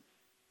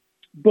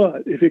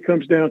 But if it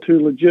comes down to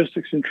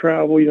logistics and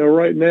travel,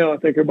 right now I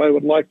think everybody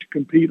would like to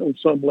compete on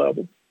some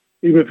level,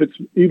 even if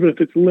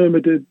it's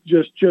limited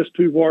just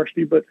to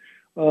varsity. But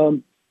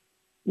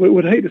we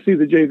would hate to see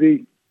the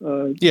JV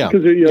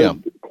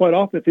because quite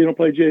often if you don't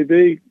play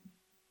JV,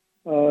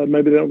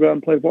 maybe they don't go out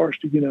and play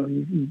varsity.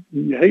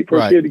 You hate for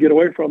a kid to get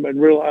away from it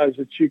and realize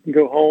that you can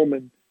go home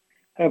and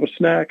have a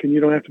snack and you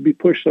don't have to be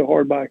pushed so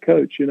hard by a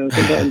coach.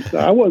 Sometimes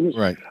I wasn't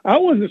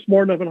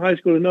smart enough in high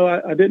school to know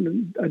I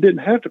didn't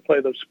have to play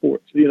those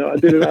sports. I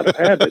did it out of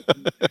habit.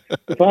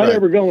 If I'd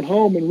ever gone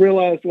home and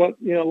realized what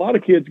a lot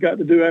of kids got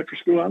to do after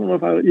school, I don't know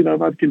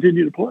if I'd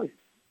continue to play.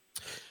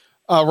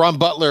 Ron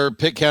Butler,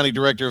 Pitt County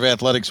Director of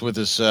Athletics, with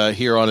us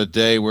here on a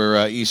day where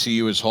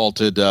ECU has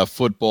halted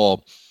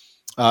football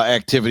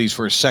activities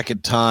for a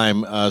second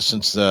time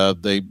since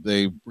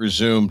they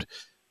resumed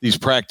these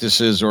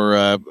practices or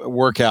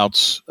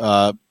workouts.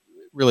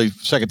 Really,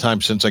 second time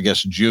since, I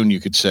guess, June, you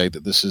could say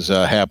that this has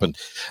happened.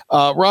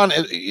 Ron,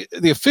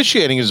 the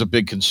officiating is a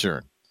big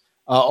concern.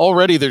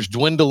 Already there's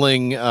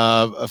dwindling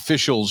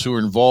officials who are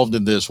involved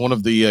in this. One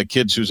of the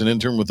kids who's an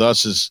intern with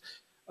us is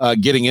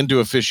getting into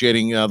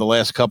officiating the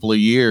last couple of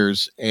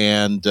years,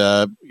 and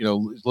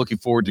looking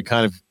forward to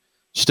kind of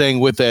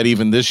staying with that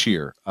even this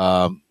year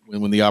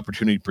when the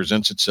opportunity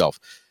presents itself.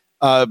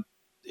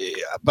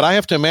 But I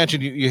have to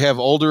imagine you have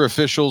older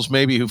officials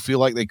maybe who feel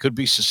like they could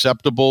be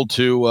susceptible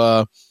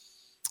to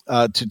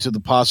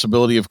the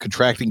possibility of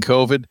contracting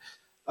COVID.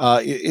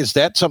 Is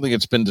that something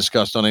that's been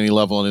discussed on any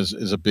level and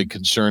is a big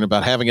concern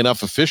about having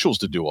enough officials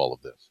to do all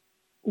of this?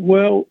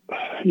 Well,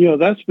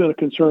 that's been a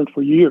concern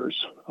for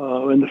years.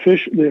 And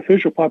the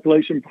official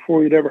population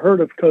before you'd ever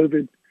heard of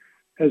COVID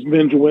has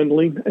been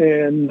dwindling.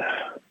 And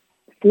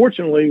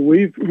fortunately,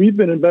 we've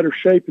been in better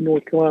shape in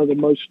North Carolina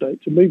than most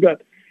states. And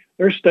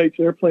there's states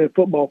they're playing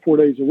football 4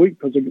 days a week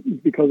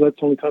because that's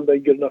the only time they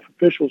can get enough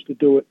officials to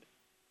do it.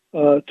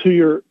 To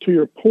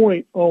your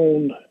point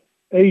on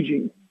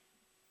aging,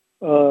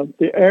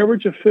 the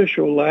average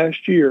official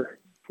last year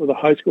for the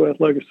High School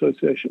Athletic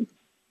Association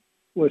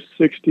was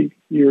 60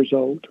 years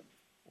old.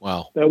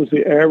 Wow. That was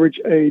the average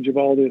age of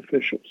all the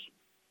officials.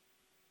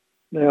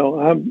 Now,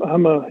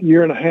 I'm a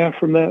year and a half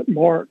from that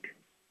mark,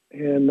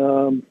 and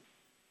to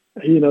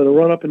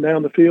run up and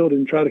down the field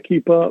and try to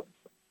keep up,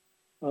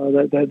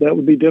 that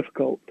would be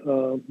difficult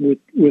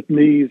with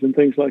knees and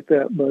things like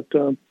that. But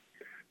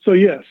so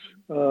yes,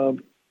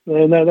 and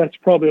that's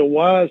probably a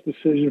wise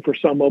decision for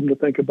some of them to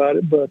think about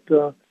it. But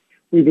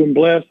we've been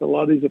blessed. A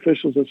lot of these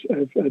officials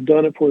have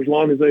done it for as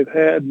long as they've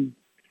had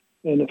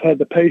and have had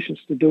the patience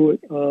to do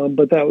it.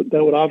 But that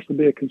would obviously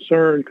be a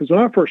concern, because when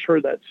I first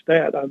heard that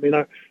stat, I mean,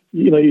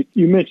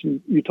 you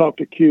mentioned you talked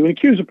to Q, and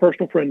Q's a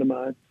personal friend of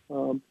mine.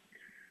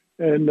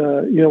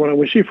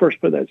 When she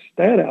first put that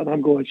stat out,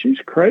 I'm going, she's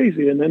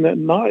crazy. And then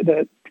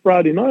that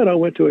Friday night, I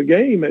went to a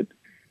game at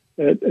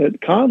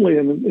Conley,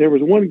 and there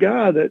was one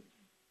guy that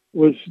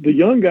was the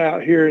young guy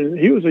out here, and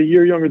he was a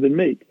year younger than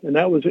me, and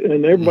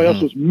everybody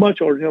else was much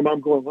older than him.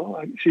 I'm going,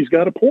 well, she's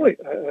got a point.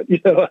 I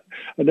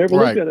never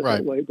looked at it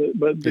that way,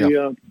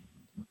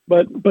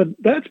 but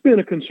that's been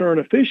a concern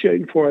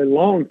officiating for a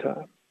long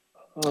time,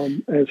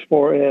 as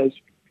far as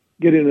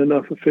getting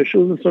enough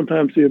officials, and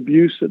sometimes the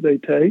abuse that they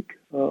take.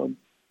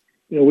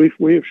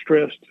 We have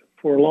stressed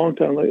for a long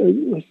time, like,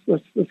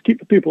 let's keep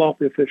the people off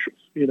the officials.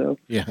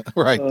 Yeah,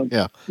 right.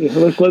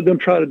 Let's let them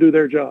try to do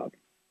their job.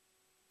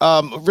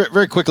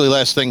 Very quickly,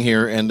 last thing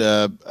here, and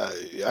I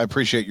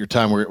appreciate your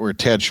time. We're a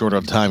tad short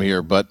on time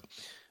here, but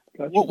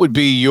gotcha. What would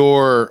be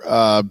your,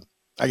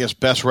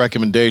 best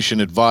recommendation,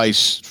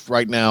 advice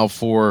right now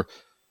for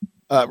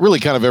really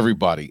kind of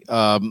everybody,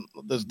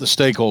 the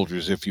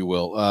stakeholders, if you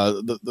will,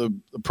 the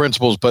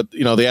principals, but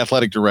the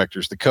athletic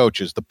directors, the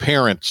coaches, the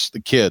parents, the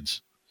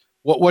kids.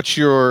 What's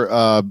your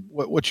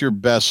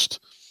best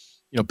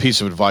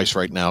piece of advice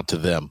right now to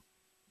them?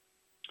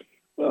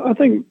 Well, I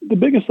think the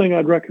biggest thing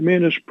I'd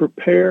recommend is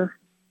prepare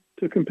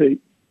to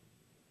compete.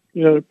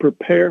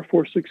 Prepare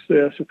for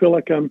success. I feel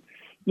like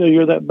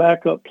you're that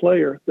backup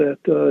player that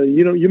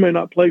you may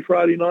not play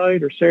Friday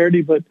night or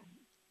Saturday, but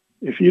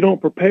if you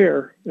don't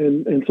prepare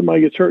and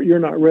somebody gets hurt, you're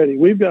not ready.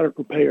 We've got to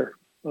prepare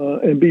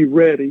and be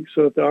ready,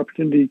 so if the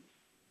opportunity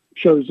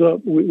shows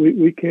up,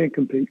 we can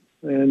compete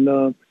and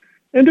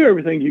do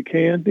everything you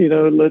can.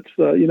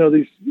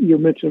 You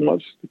mentioned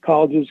what's the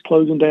colleges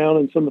closing down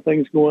and some of the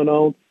things going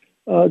on.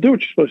 Do what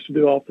you're supposed to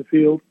do off the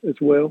field as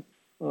well.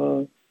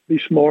 Be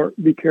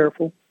smart, be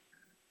careful,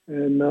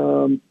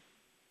 and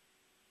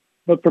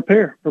but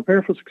prepare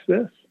for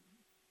success.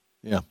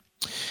 Yeah.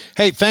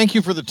 Hey, thank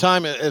you for the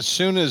time. As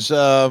soon as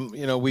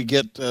we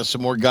get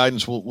some more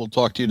guidance, we'll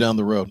talk to you down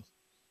the road.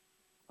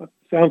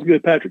 Sounds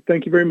good, Patrick.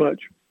 Thank you very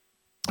much.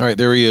 All right,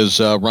 there he is,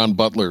 Ron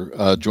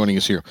Butler, joining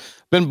us here.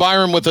 Ben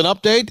Byram with an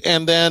update,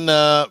 and then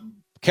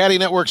Caddie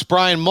Network's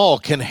Brian Mull.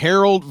 Can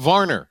Harold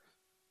Varner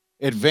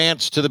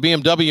advance to the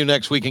BMW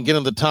next week and get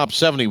in the top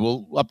 70?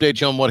 We'll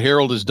update you on what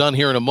Harold has done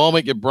here in a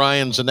moment, get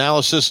Brian's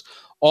analysis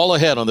all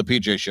ahead on the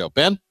PJ Show.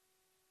 Ben?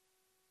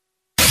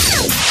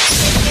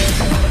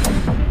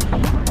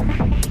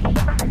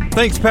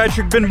 Thanks,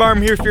 Patrick. Ben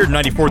Byram here for your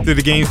 94 Through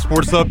the Game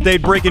Sports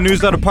Update. Breaking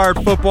news out of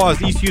Pirate football as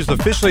ECU's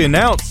officially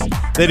announced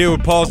that it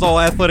would pause all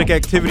athletic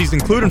activities,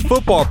 including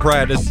football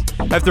practice,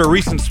 after a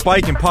recent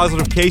spike in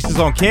positive cases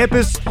on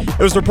campus. It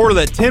was reported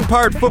that 10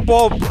 Pirate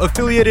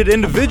football-affiliated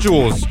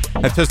individuals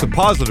have tested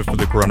positive for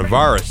the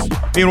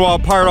coronavirus. Meanwhile,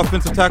 Pirate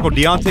offensive tackle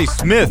Deontay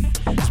Smith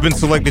has been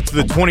selected to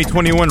the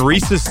 2021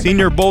 Reese's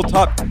Senior Bowl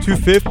Top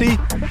 250.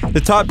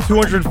 The Top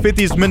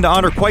 250 has been to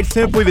honor, quite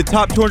simply, the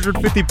top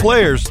 250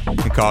 players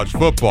in college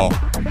football.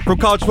 From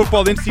college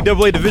football, the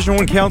NCAA Division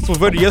I Council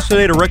voted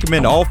yesterday to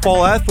recommend all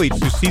fall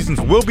athletes whose seasons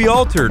will be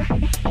altered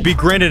be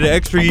granted an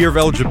extra year of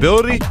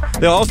eligibility.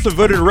 They also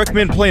voted to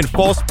recommend playing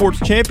fall sports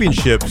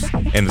championships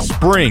in the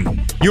spring.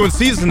 UNC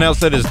has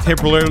announced that it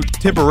has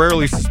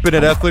temporarily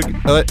suspended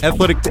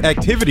athletic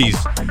activities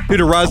due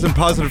to rising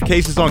positive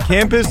cases on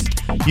campus.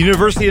 The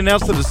university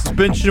announced that the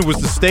suspension was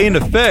to stay in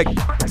effect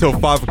until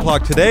 5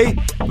 o'clock today.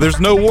 There's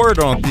no word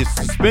on if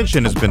the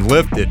suspension has been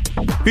lifted.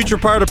 Future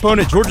Pirate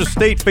opponent Georgia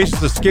State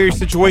faces a scary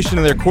situation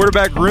in their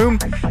quarterback room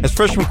as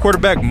freshman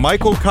quarterback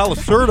Michael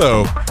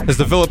Colasurdo has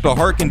developed a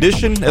heart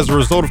condition as a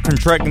result of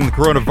contracting the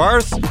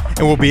coronavirus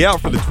and will be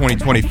out for the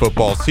 2020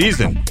 football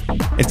season.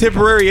 And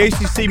temporary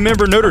ACC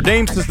member Notre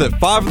Dame says that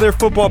 5 of their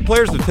football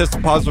players have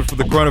tested positive for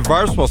the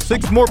coronavirus, while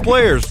 6 more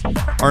players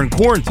are in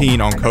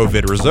quarantine on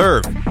COVID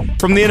reserve.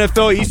 From the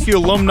NFL, ECU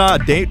alumni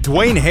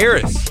Dwayne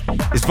Harris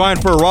is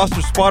vying for a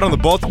roster spot on the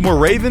Baltimore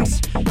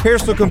Ravens.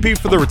 Harris will compete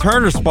for the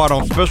returner spot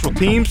on special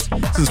teams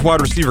since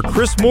wide receiver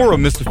Chris Morrow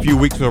missed a few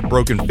weeks with a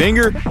broken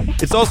finger.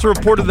 It's also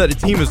reported that the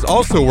team is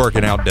also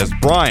working out Des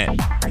Bryant.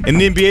 In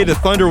the NBA, the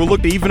Thunder will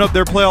look to even up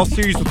their playoff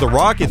series with the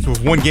Rockets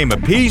with 1 game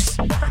apiece.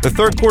 The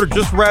third quarter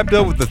just wrapped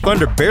up with the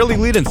Thunder barely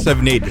leading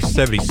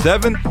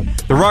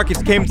 78-77. The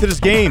Rockets came into this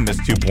game as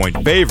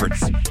 2-point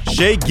favorites.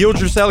 Shai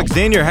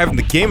Gilgeous-Alexander having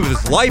the game of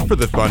his life for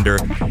the Thunder,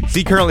 as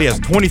he currently has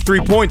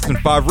 23 points and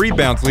 5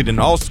 rebounds, leading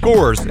all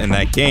scorers in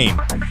that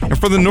game. And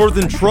for the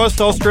Northern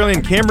Trust,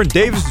 Australian Cameron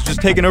Davis has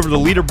just taken over the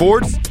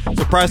leaderboards,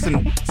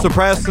 surpassing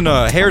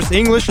Harris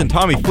English and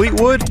Tommy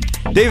Fleetwood.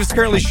 Davis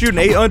currently shooting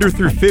 8 under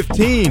through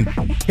 15.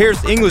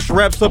 Harris English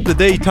wraps up the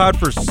day tied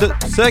for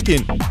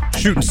second,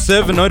 shooting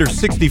 7 under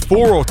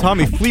 64, while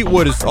Tommy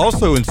Fleetwood is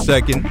also in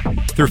second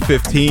through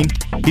 15.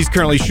 He's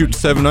currently shooting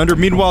 7 under.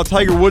 Meanwhile,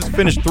 Tiger Woods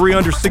finished 3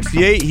 under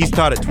 68. He's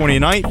tied at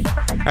 29th.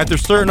 After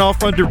starting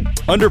off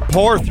under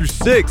par through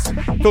 6,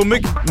 Phil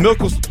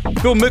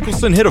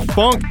Mickelson hit a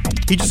funk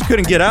he just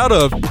couldn't get out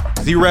of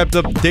as he wrapped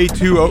up day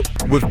 2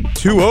 with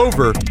 2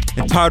 over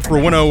and tied for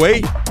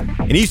 108.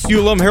 And ECU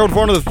alum Harold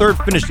Varner III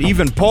finished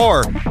even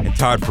par and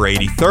tied for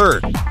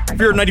 83rd.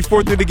 Here at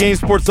 94 through the Game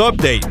Sports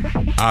Update,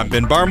 I'm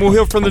Ben Byron. We'll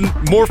hear from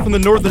the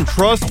Northern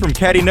Trust from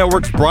Caddie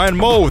Network's Brian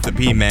Mull with the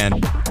P-Man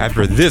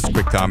after this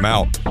quick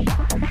timeout.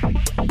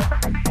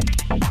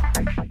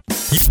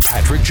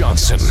 Patrick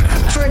Johnson.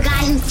 For a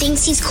guy who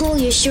thinks he's cool,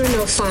 you're sure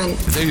no fun.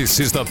 This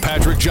is the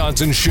Patrick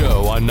Johnson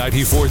Show on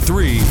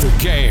 94.3 The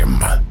Game.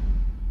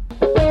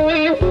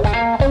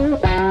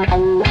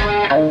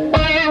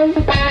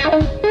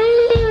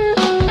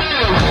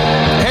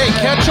 Hey,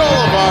 catch all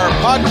of our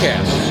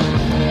podcasts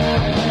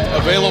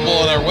available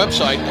on our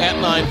website at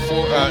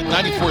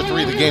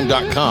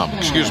 943thegame.com.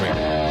 Excuse me.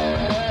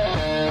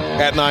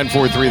 At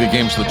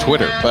 943thegame's the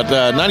Twitter. But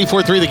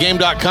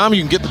 943thegame.com,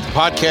 you can get the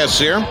podcasts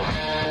there.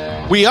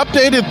 We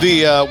updated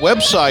the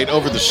website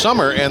over the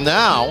summer, and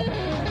now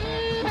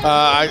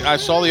I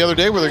saw the other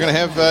day where they're going to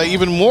have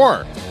even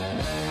more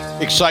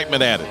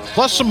excitement added.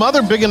 Plus some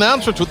other big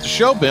announcements with the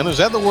show, Ben. Is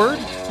that the word?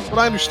 That's what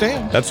I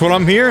understand. That's what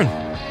I'm hearing.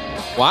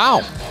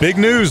 Wow. Big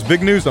news.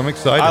 I'm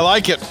excited. I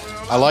like it.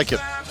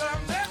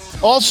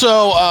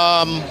 Also,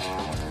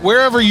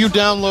 wherever you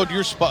download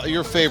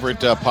your favorite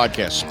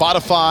podcast,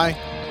 Spotify,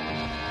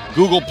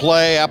 Google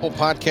Play, Apple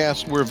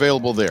Podcasts, we're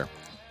available there.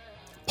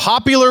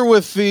 Popular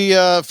with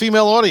the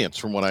female audience,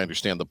 from what I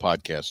understand the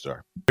podcasts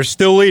are. They're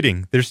still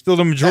leading. They're still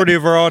the majority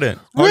of our audience.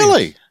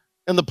 Really?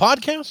 And the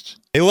podcasts?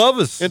 They love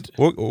us. It's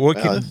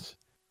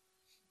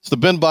the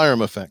Ben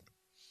Byram effect.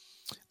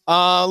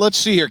 Let's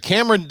see here.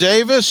 Cameron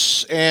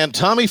Davis and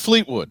Tommy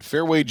Fleetwood,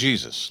 Fairway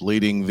Jesus,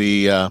 leading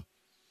the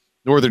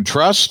Northern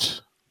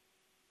Trust.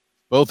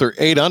 Both are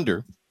 8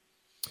 under.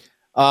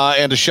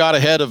 And a shot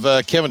ahead of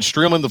Kevin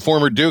Streelman, the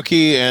former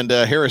Dookie, and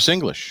Harris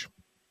English.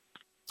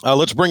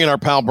 Let's bring in our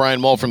pal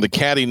Brian Mull from the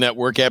Caddie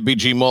Network at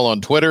BG Mull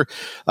on Twitter,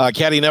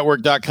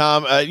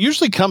 CaddieNetwork.com. It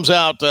usually comes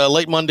out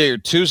late Monday or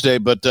Tuesday,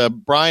 but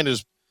Brian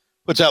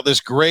puts out this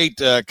great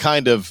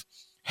kind of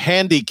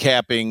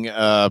handicapping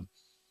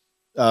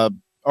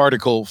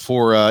article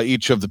for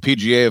each of the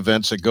PGA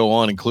events that go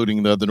on,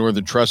 including the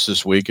Northern Trust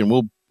this week.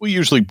 And we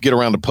usually get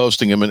around to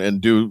posting them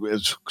and do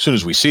as soon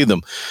as we see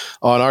them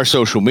on our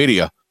social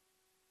media.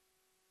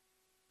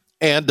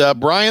 And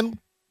Brian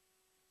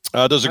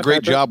does a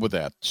great job with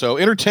that. So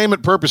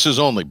entertainment purposes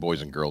only,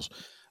 boys and girls,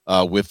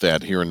 with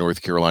that here in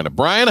North Carolina.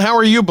 Brian, how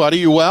are you, buddy?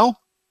 You well?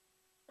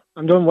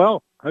 I'm doing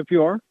well. Hope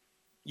you are.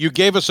 You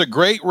gave us a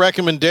great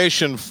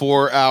recommendation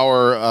for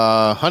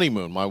our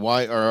honeymoon,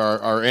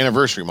 our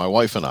anniversary, my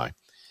wife and I.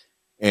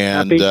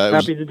 And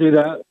happy to do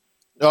that.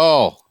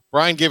 Oh,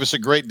 Brian gave us a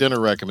great dinner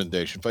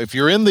recommendation. If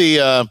you're in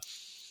the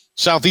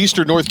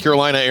southeastern North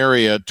Carolina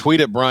area,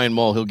 tweet at Brian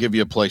Mull. He'll give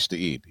you a place to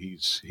eat.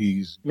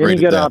 He's many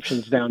good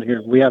options down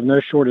here. We have no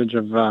shortage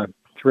of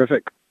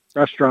terrific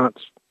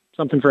restaurants.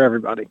 Something for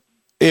everybody.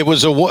 It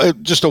was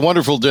just a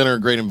wonderful dinner,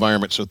 great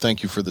environment. So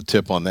thank you for the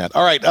tip on that.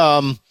 All right,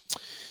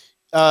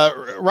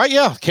 Right,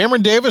 yeah.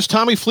 Cameron Davis,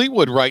 Tommy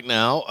Fleetwood right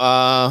now.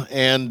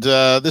 And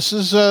this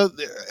is,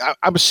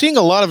 I'm seeing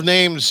a lot of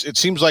names, it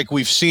seems like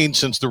we've seen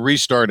since the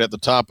restart at the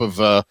top of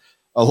a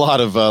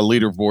lot of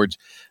leaderboards.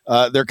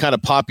 They're kind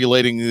of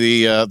populating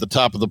the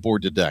top of the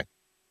board today.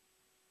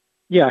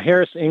 Yeah,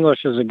 Harris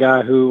English is a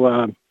guy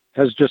who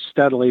has just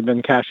steadily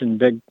been cashing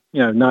big,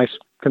 nice,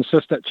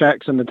 consistent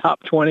checks in the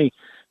top 20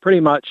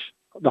 pretty much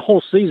the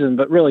whole season,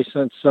 but really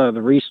since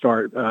the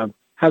restart.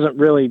 Hasn't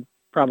really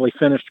probably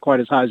finished quite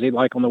as high as he'd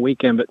like on the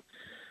weekend, but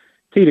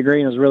Tee to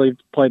Green has really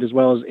played as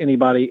well as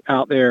anybody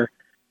out there.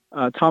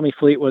 Tommy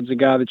Fleetwood's a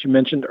guy that you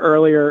mentioned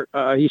earlier.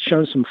 He's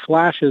shown some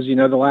flashes,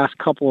 the last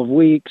couple of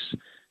weeks.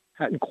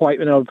 Hadn't quite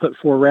been able to put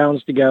 4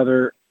 rounds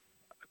together.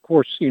 Of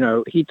course,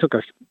 he took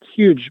a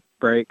huge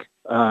break,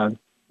 a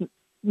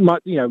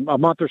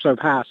month or so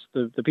past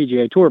the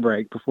PGA Tour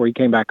break before he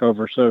came back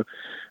over. So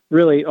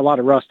really a lot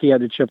of rust he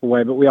had to chip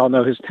away, but we all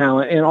know his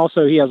talent. And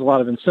also he has a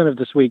lot of incentive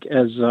this week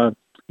as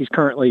he's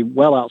currently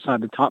well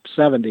outside the top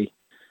 70,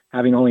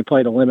 having only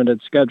played a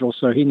limited schedule.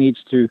 So he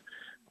needs to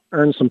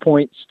earn some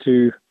points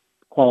to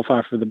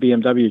qualify for the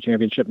BMW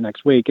Championship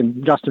next week.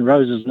 And Justin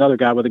Rose is another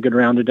guy with a good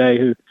round today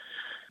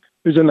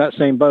who's in that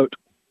same boat.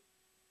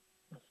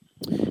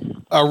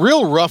 A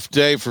real rough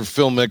day for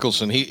Phil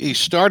Mickelson. He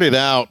started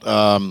out,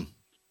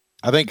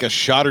 I think, a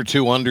shot or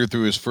two under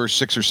through his first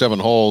 6 or 7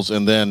 holes,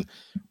 and then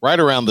right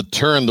around the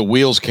turn, the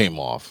wheels came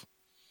off.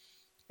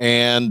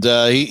 And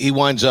he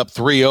winds up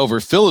 3 over.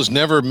 Phil has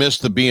never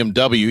missed the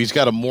BMW. He's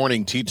got a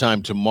morning tee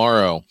time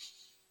tomorrow.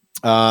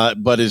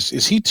 But is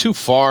he too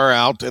far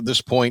out at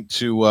this point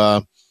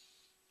to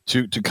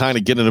kind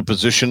of get in a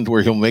position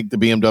where he'll make the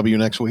BMW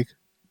next week?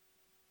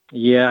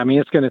 Yeah, I mean,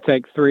 it's going to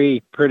take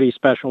 3 pretty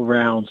special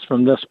rounds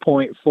from this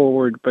point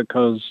forward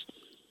because,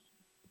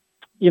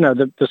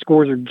 the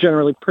scores are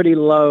generally pretty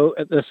low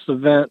at this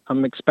event.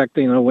 I'm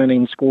expecting a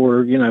winning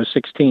score,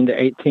 16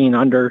 to 18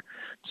 under,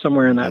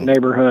 somewhere in that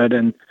neighborhood.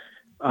 And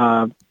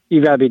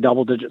you've got to be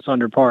double digits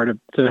under par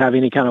to have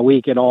any kind of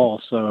week at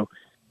all. So,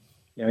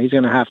 he's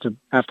going to have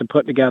to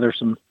put together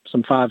some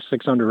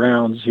 5-6 under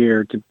rounds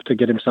here to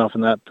get himself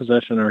in that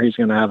position, or he's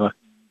going to have a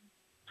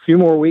few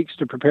more weeks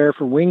to prepare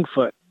for Winged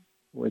Foot,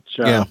 which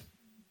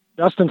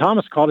Justin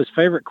Thomas called his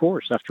favorite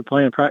course after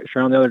playing a practice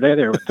round the other day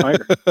there with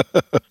Tiger.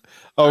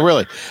 Oh,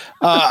 really?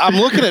 I'm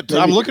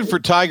looking for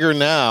Tiger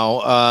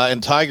now,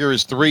 and Tiger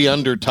is 3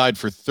 under, tied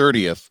for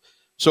 30th.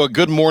 So a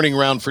good morning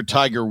round for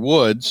Tiger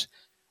Woods.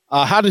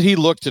 How did he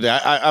look today?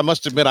 I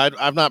must admit,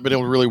 I've not been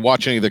able to really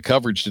watch any of the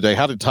coverage today.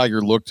 How did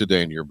Tiger look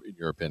today, in your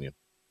opinion?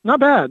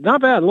 Not bad.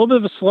 A little bit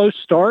of a slow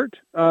start.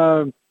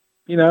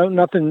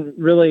 Nothing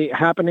really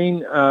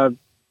happening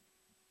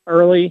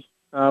early.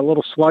 A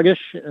little sluggish,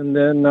 and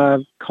then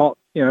kind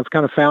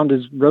of found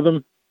his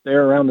rhythm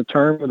there around the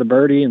turn with a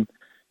birdie and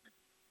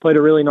played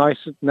a really nice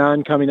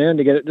 9 coming in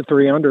to get it to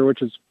 3 under,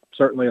 which is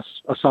certainly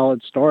a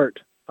solid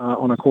start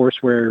on a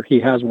course where he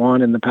has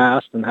won in the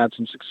past and had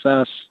some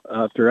success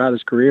throughout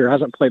his career.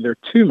 Hasn't played there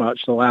too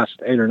much the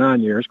last 8 or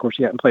 9 years. Of course,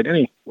 he hasn't played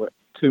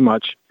too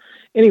much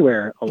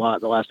anywhere a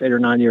lot the last 8 or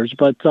 9 years.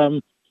 But I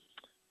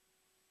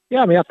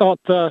thought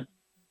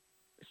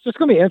it's just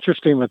going to be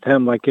interesting with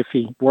him. Like if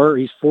he's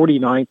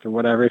 49th or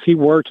whatever, if he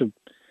were to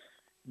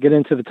get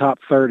into the top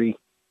 30,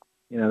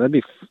 that'd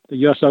be the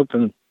U.S.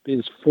 Open, be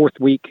his 4th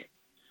week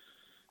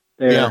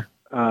there.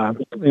 Yeah.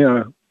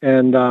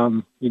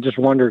 You just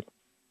wonder,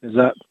 is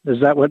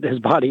that what his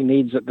body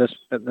needs at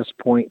this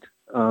point?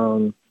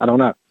 I don't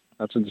know.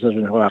 That's a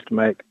decision he'll have to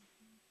make.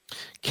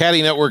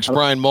 Caddie Network's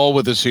Brian Mull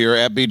with us here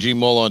at BG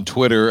Mull on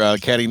Twitter,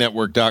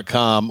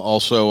 CaddieNetwork.com.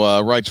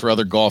 Also writes for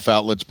other golf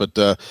outlets, but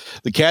the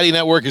Caddie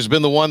Network has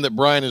been the one that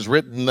Brian has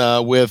written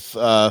with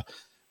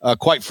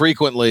quite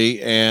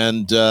frequently,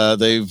 and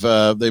they've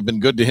been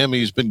good to him.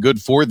 He's been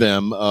good for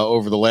them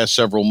over the last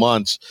several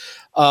months.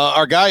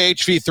 Our guy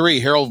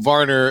HV3, Harold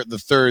Varner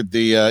III,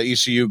 the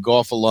ECU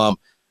golf alum,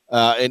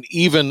 an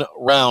even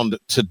round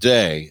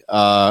today,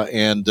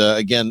 and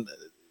again.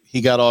 He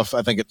got off,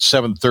 I think, at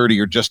 7:30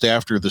 or just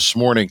after this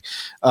morning.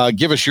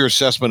 Give us your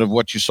assessment of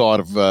what you saw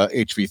out of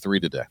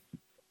HV3 today.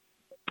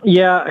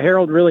 Yeah,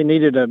 Harold really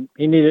needed a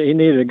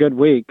good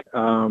week.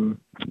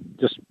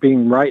 Just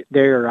being right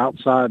there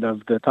outside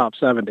of the top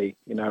 70,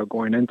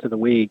 going into the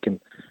week, and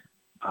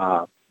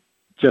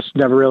just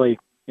never really,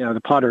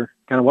 the putter,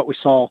 kind of what we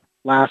saw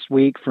last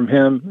week from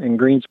him in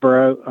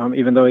Greensboro.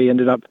 Even though he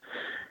ended up,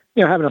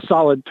 having a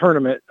solid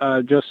tournament,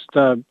 just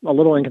a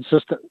little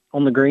inconsistent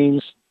on the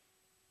greens.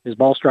 His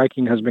ball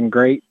striking has been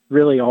great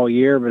really all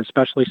year, but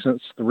especially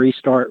since the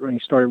restart when he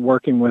started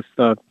working with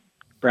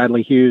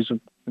Bradley Hughes,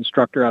 an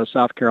instructor out of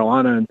South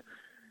Carolina.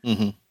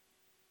 And,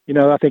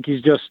 I think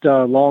he's just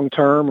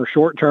long-term or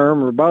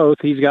short-term or both.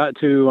 He's got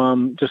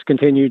to just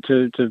continue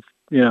to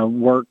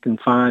work and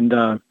find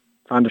a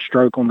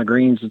stroke on the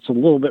greens. It's a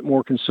little bit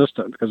more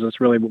consistent because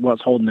that's really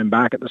what's holding him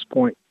back at this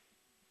point.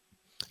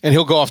 And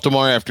he'll go off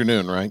tomorrow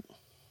afternoon, right?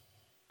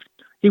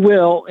 He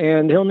will,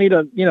 and he'll need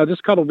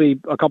this cut will be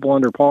a couple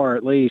under par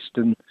at least.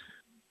 And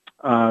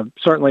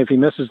certainly if he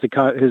misses the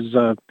cut, his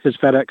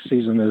FedEx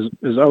season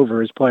is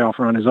over. His playoff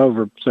run is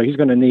over. So he's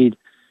going to need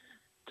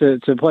to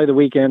play the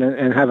weekend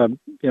and have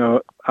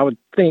I would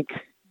think,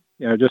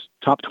 just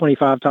top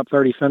 25, top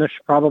 30 finish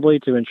probably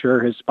to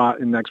ensure his spot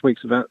in next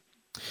week's event.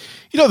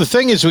 The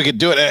thing is, we could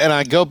do it, and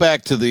I go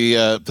back to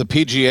the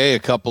PGA a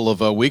couple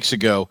of weeks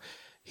ago.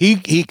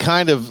 He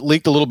kind of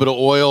leaked a little bit of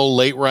oil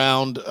late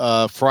round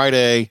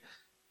Friday,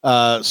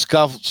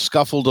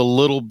 scuffled a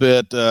little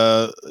bit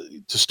to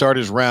start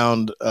his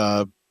round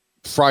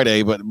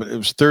Friday, but it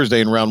was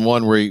Thursday in round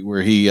one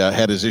where he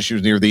had his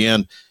issues near the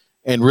end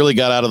and really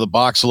got out of the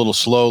box a little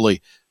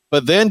slowly.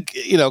 But then,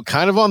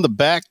 kind of on the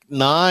back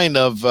nine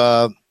of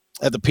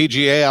at the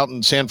PGA out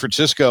in San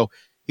Francisco,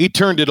 he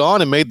turned it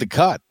on and made the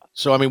cut.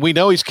 So, we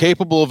know he's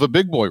capable of a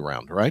big boy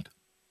round, right?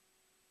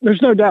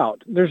 There's no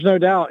doubt.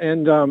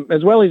 And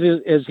as well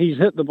as he's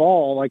hit the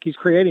ball, like he's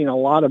creating a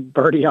lot of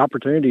birdie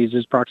opportunities.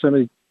 His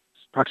proximity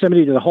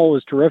to the hole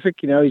is terrific.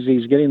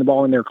 He's getting the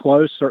ball in there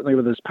close, certainly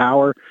with his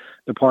power.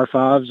 The par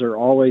fives are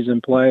always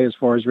in play as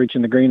far as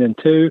reaching the green in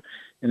two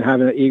and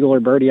having an eagle or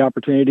birdie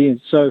opportunity. And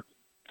so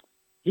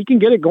he can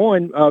get it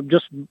going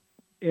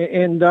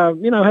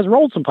has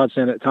rolled some putts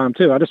in at time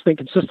too. I just think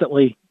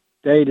consistently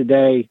day to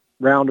day,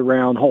 round to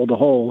round, hole to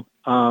hole,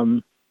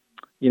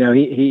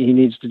 he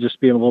needs to just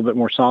be a little bit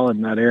more solid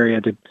in that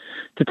area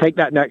to take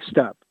that next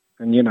step.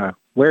 And,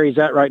 where he's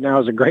at right now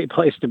is a great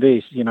place to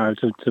be.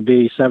 To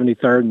be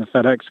 73rd in the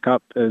FedEx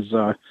Cup is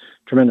a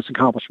tremendous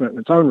accomplishment in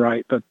its own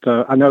right. But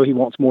I know he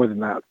wants more than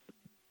that.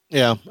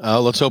 Yeah,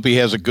 let's hope he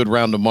has a good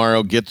round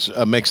tomorrow,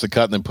 makes the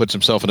cut, and then puts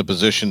himself in a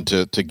position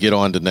to get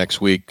on to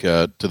next week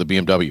to the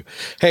BMW.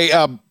 Hey,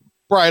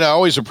 Brian, I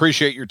always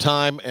appreciate your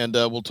time, and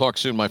we'll talk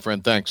soon, my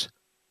friend. Thanks.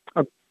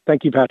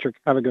 Thank you, Patrick.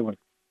 Have a good one.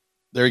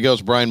 There he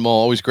goes, Brian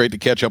Mull. Always great to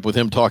catch up with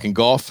him talking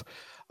golf.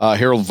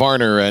 Harold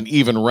Varner, an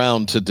even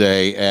round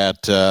today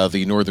at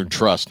the Northern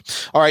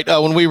Trust. All right,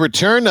 when we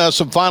return,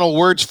 some final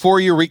words for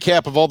you.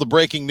 Recap of all the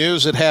breaking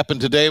news that happened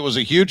today. It was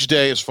a huge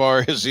day as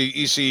far as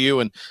the ECU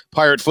and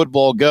Pirate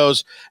football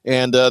goes,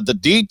 and the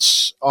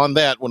deets on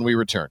that when we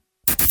return.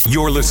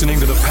 You're listening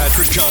to the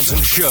Patrick Johnson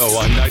Show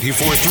on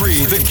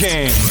 94.3 The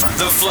Game,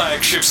 the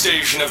flagship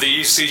station of the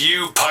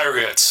ECU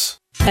Pirates.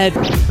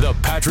 The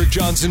Patrick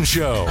Johnson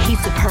Show.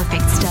 He's the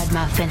perfect stud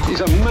muffin.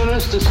 He's a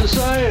menace to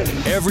society.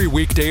 Every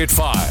weekday at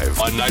 5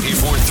 on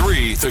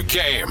 94.3 The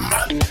Game.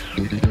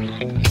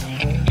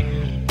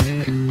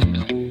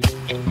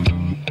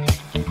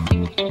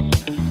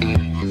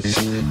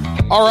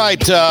 All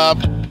right.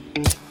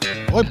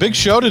 Boy, big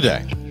show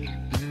today.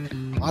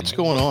 Lots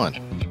going on.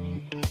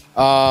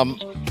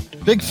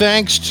 Big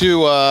thanks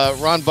to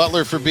Ron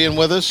Butler for being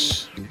with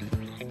us.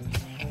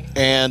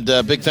 And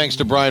big thanks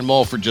to Brian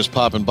Mull for just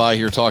popping by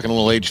here, talking a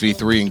little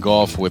HV3 and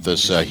golf with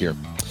us here.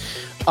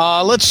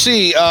 Let's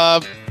see.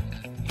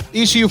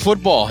 ECU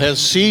football has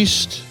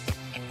ceased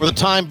for the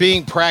time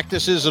being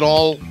practices and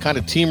all kind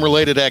of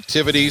team-related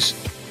activities.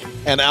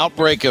 An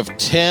outbreak of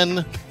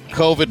 10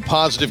 COVID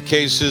positive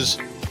cases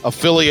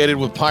affiliated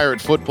with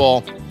Pirate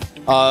football.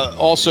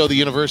 Also, the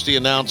university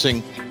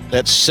announcing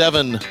that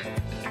 7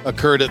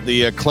 occurred at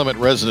the Clement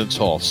Residence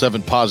Hall.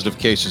 7 positive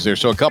cases there.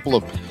 So a couple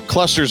of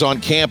clusters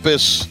on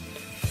campus,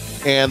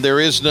 and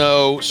there is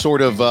no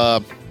sort of,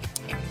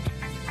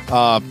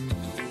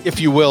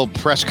 if you will,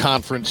 press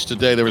conference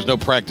today. There was no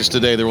practice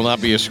today. There will not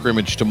be a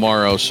scrimmage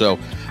tomorrow. So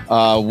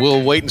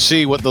we'll wait and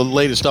see what the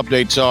latest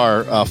updates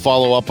are.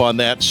 Follow up on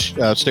that.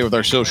 Stay with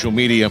our social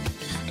media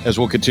as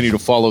we'll continue to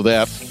follow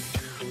that.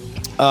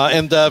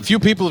 And a few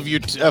of you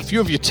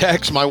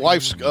text. My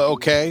wife's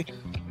okay.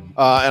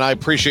 And I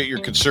appreciate your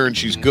concern.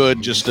 She's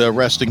good, just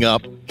resting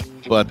up,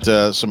 but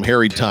some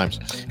harried times.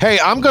 Hey,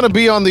 I'm going to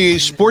be on the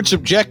Sports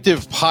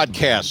Objective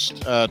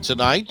podcast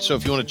tonight, so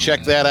if you want to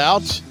check that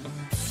out,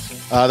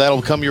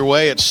 that'll come your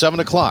way at 7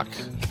 o'clock.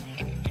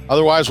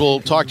 Otherwise,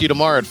 we'll talk to you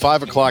tomorrow at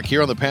 5 o'clock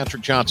here on the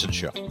Patrick Johnson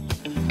Show.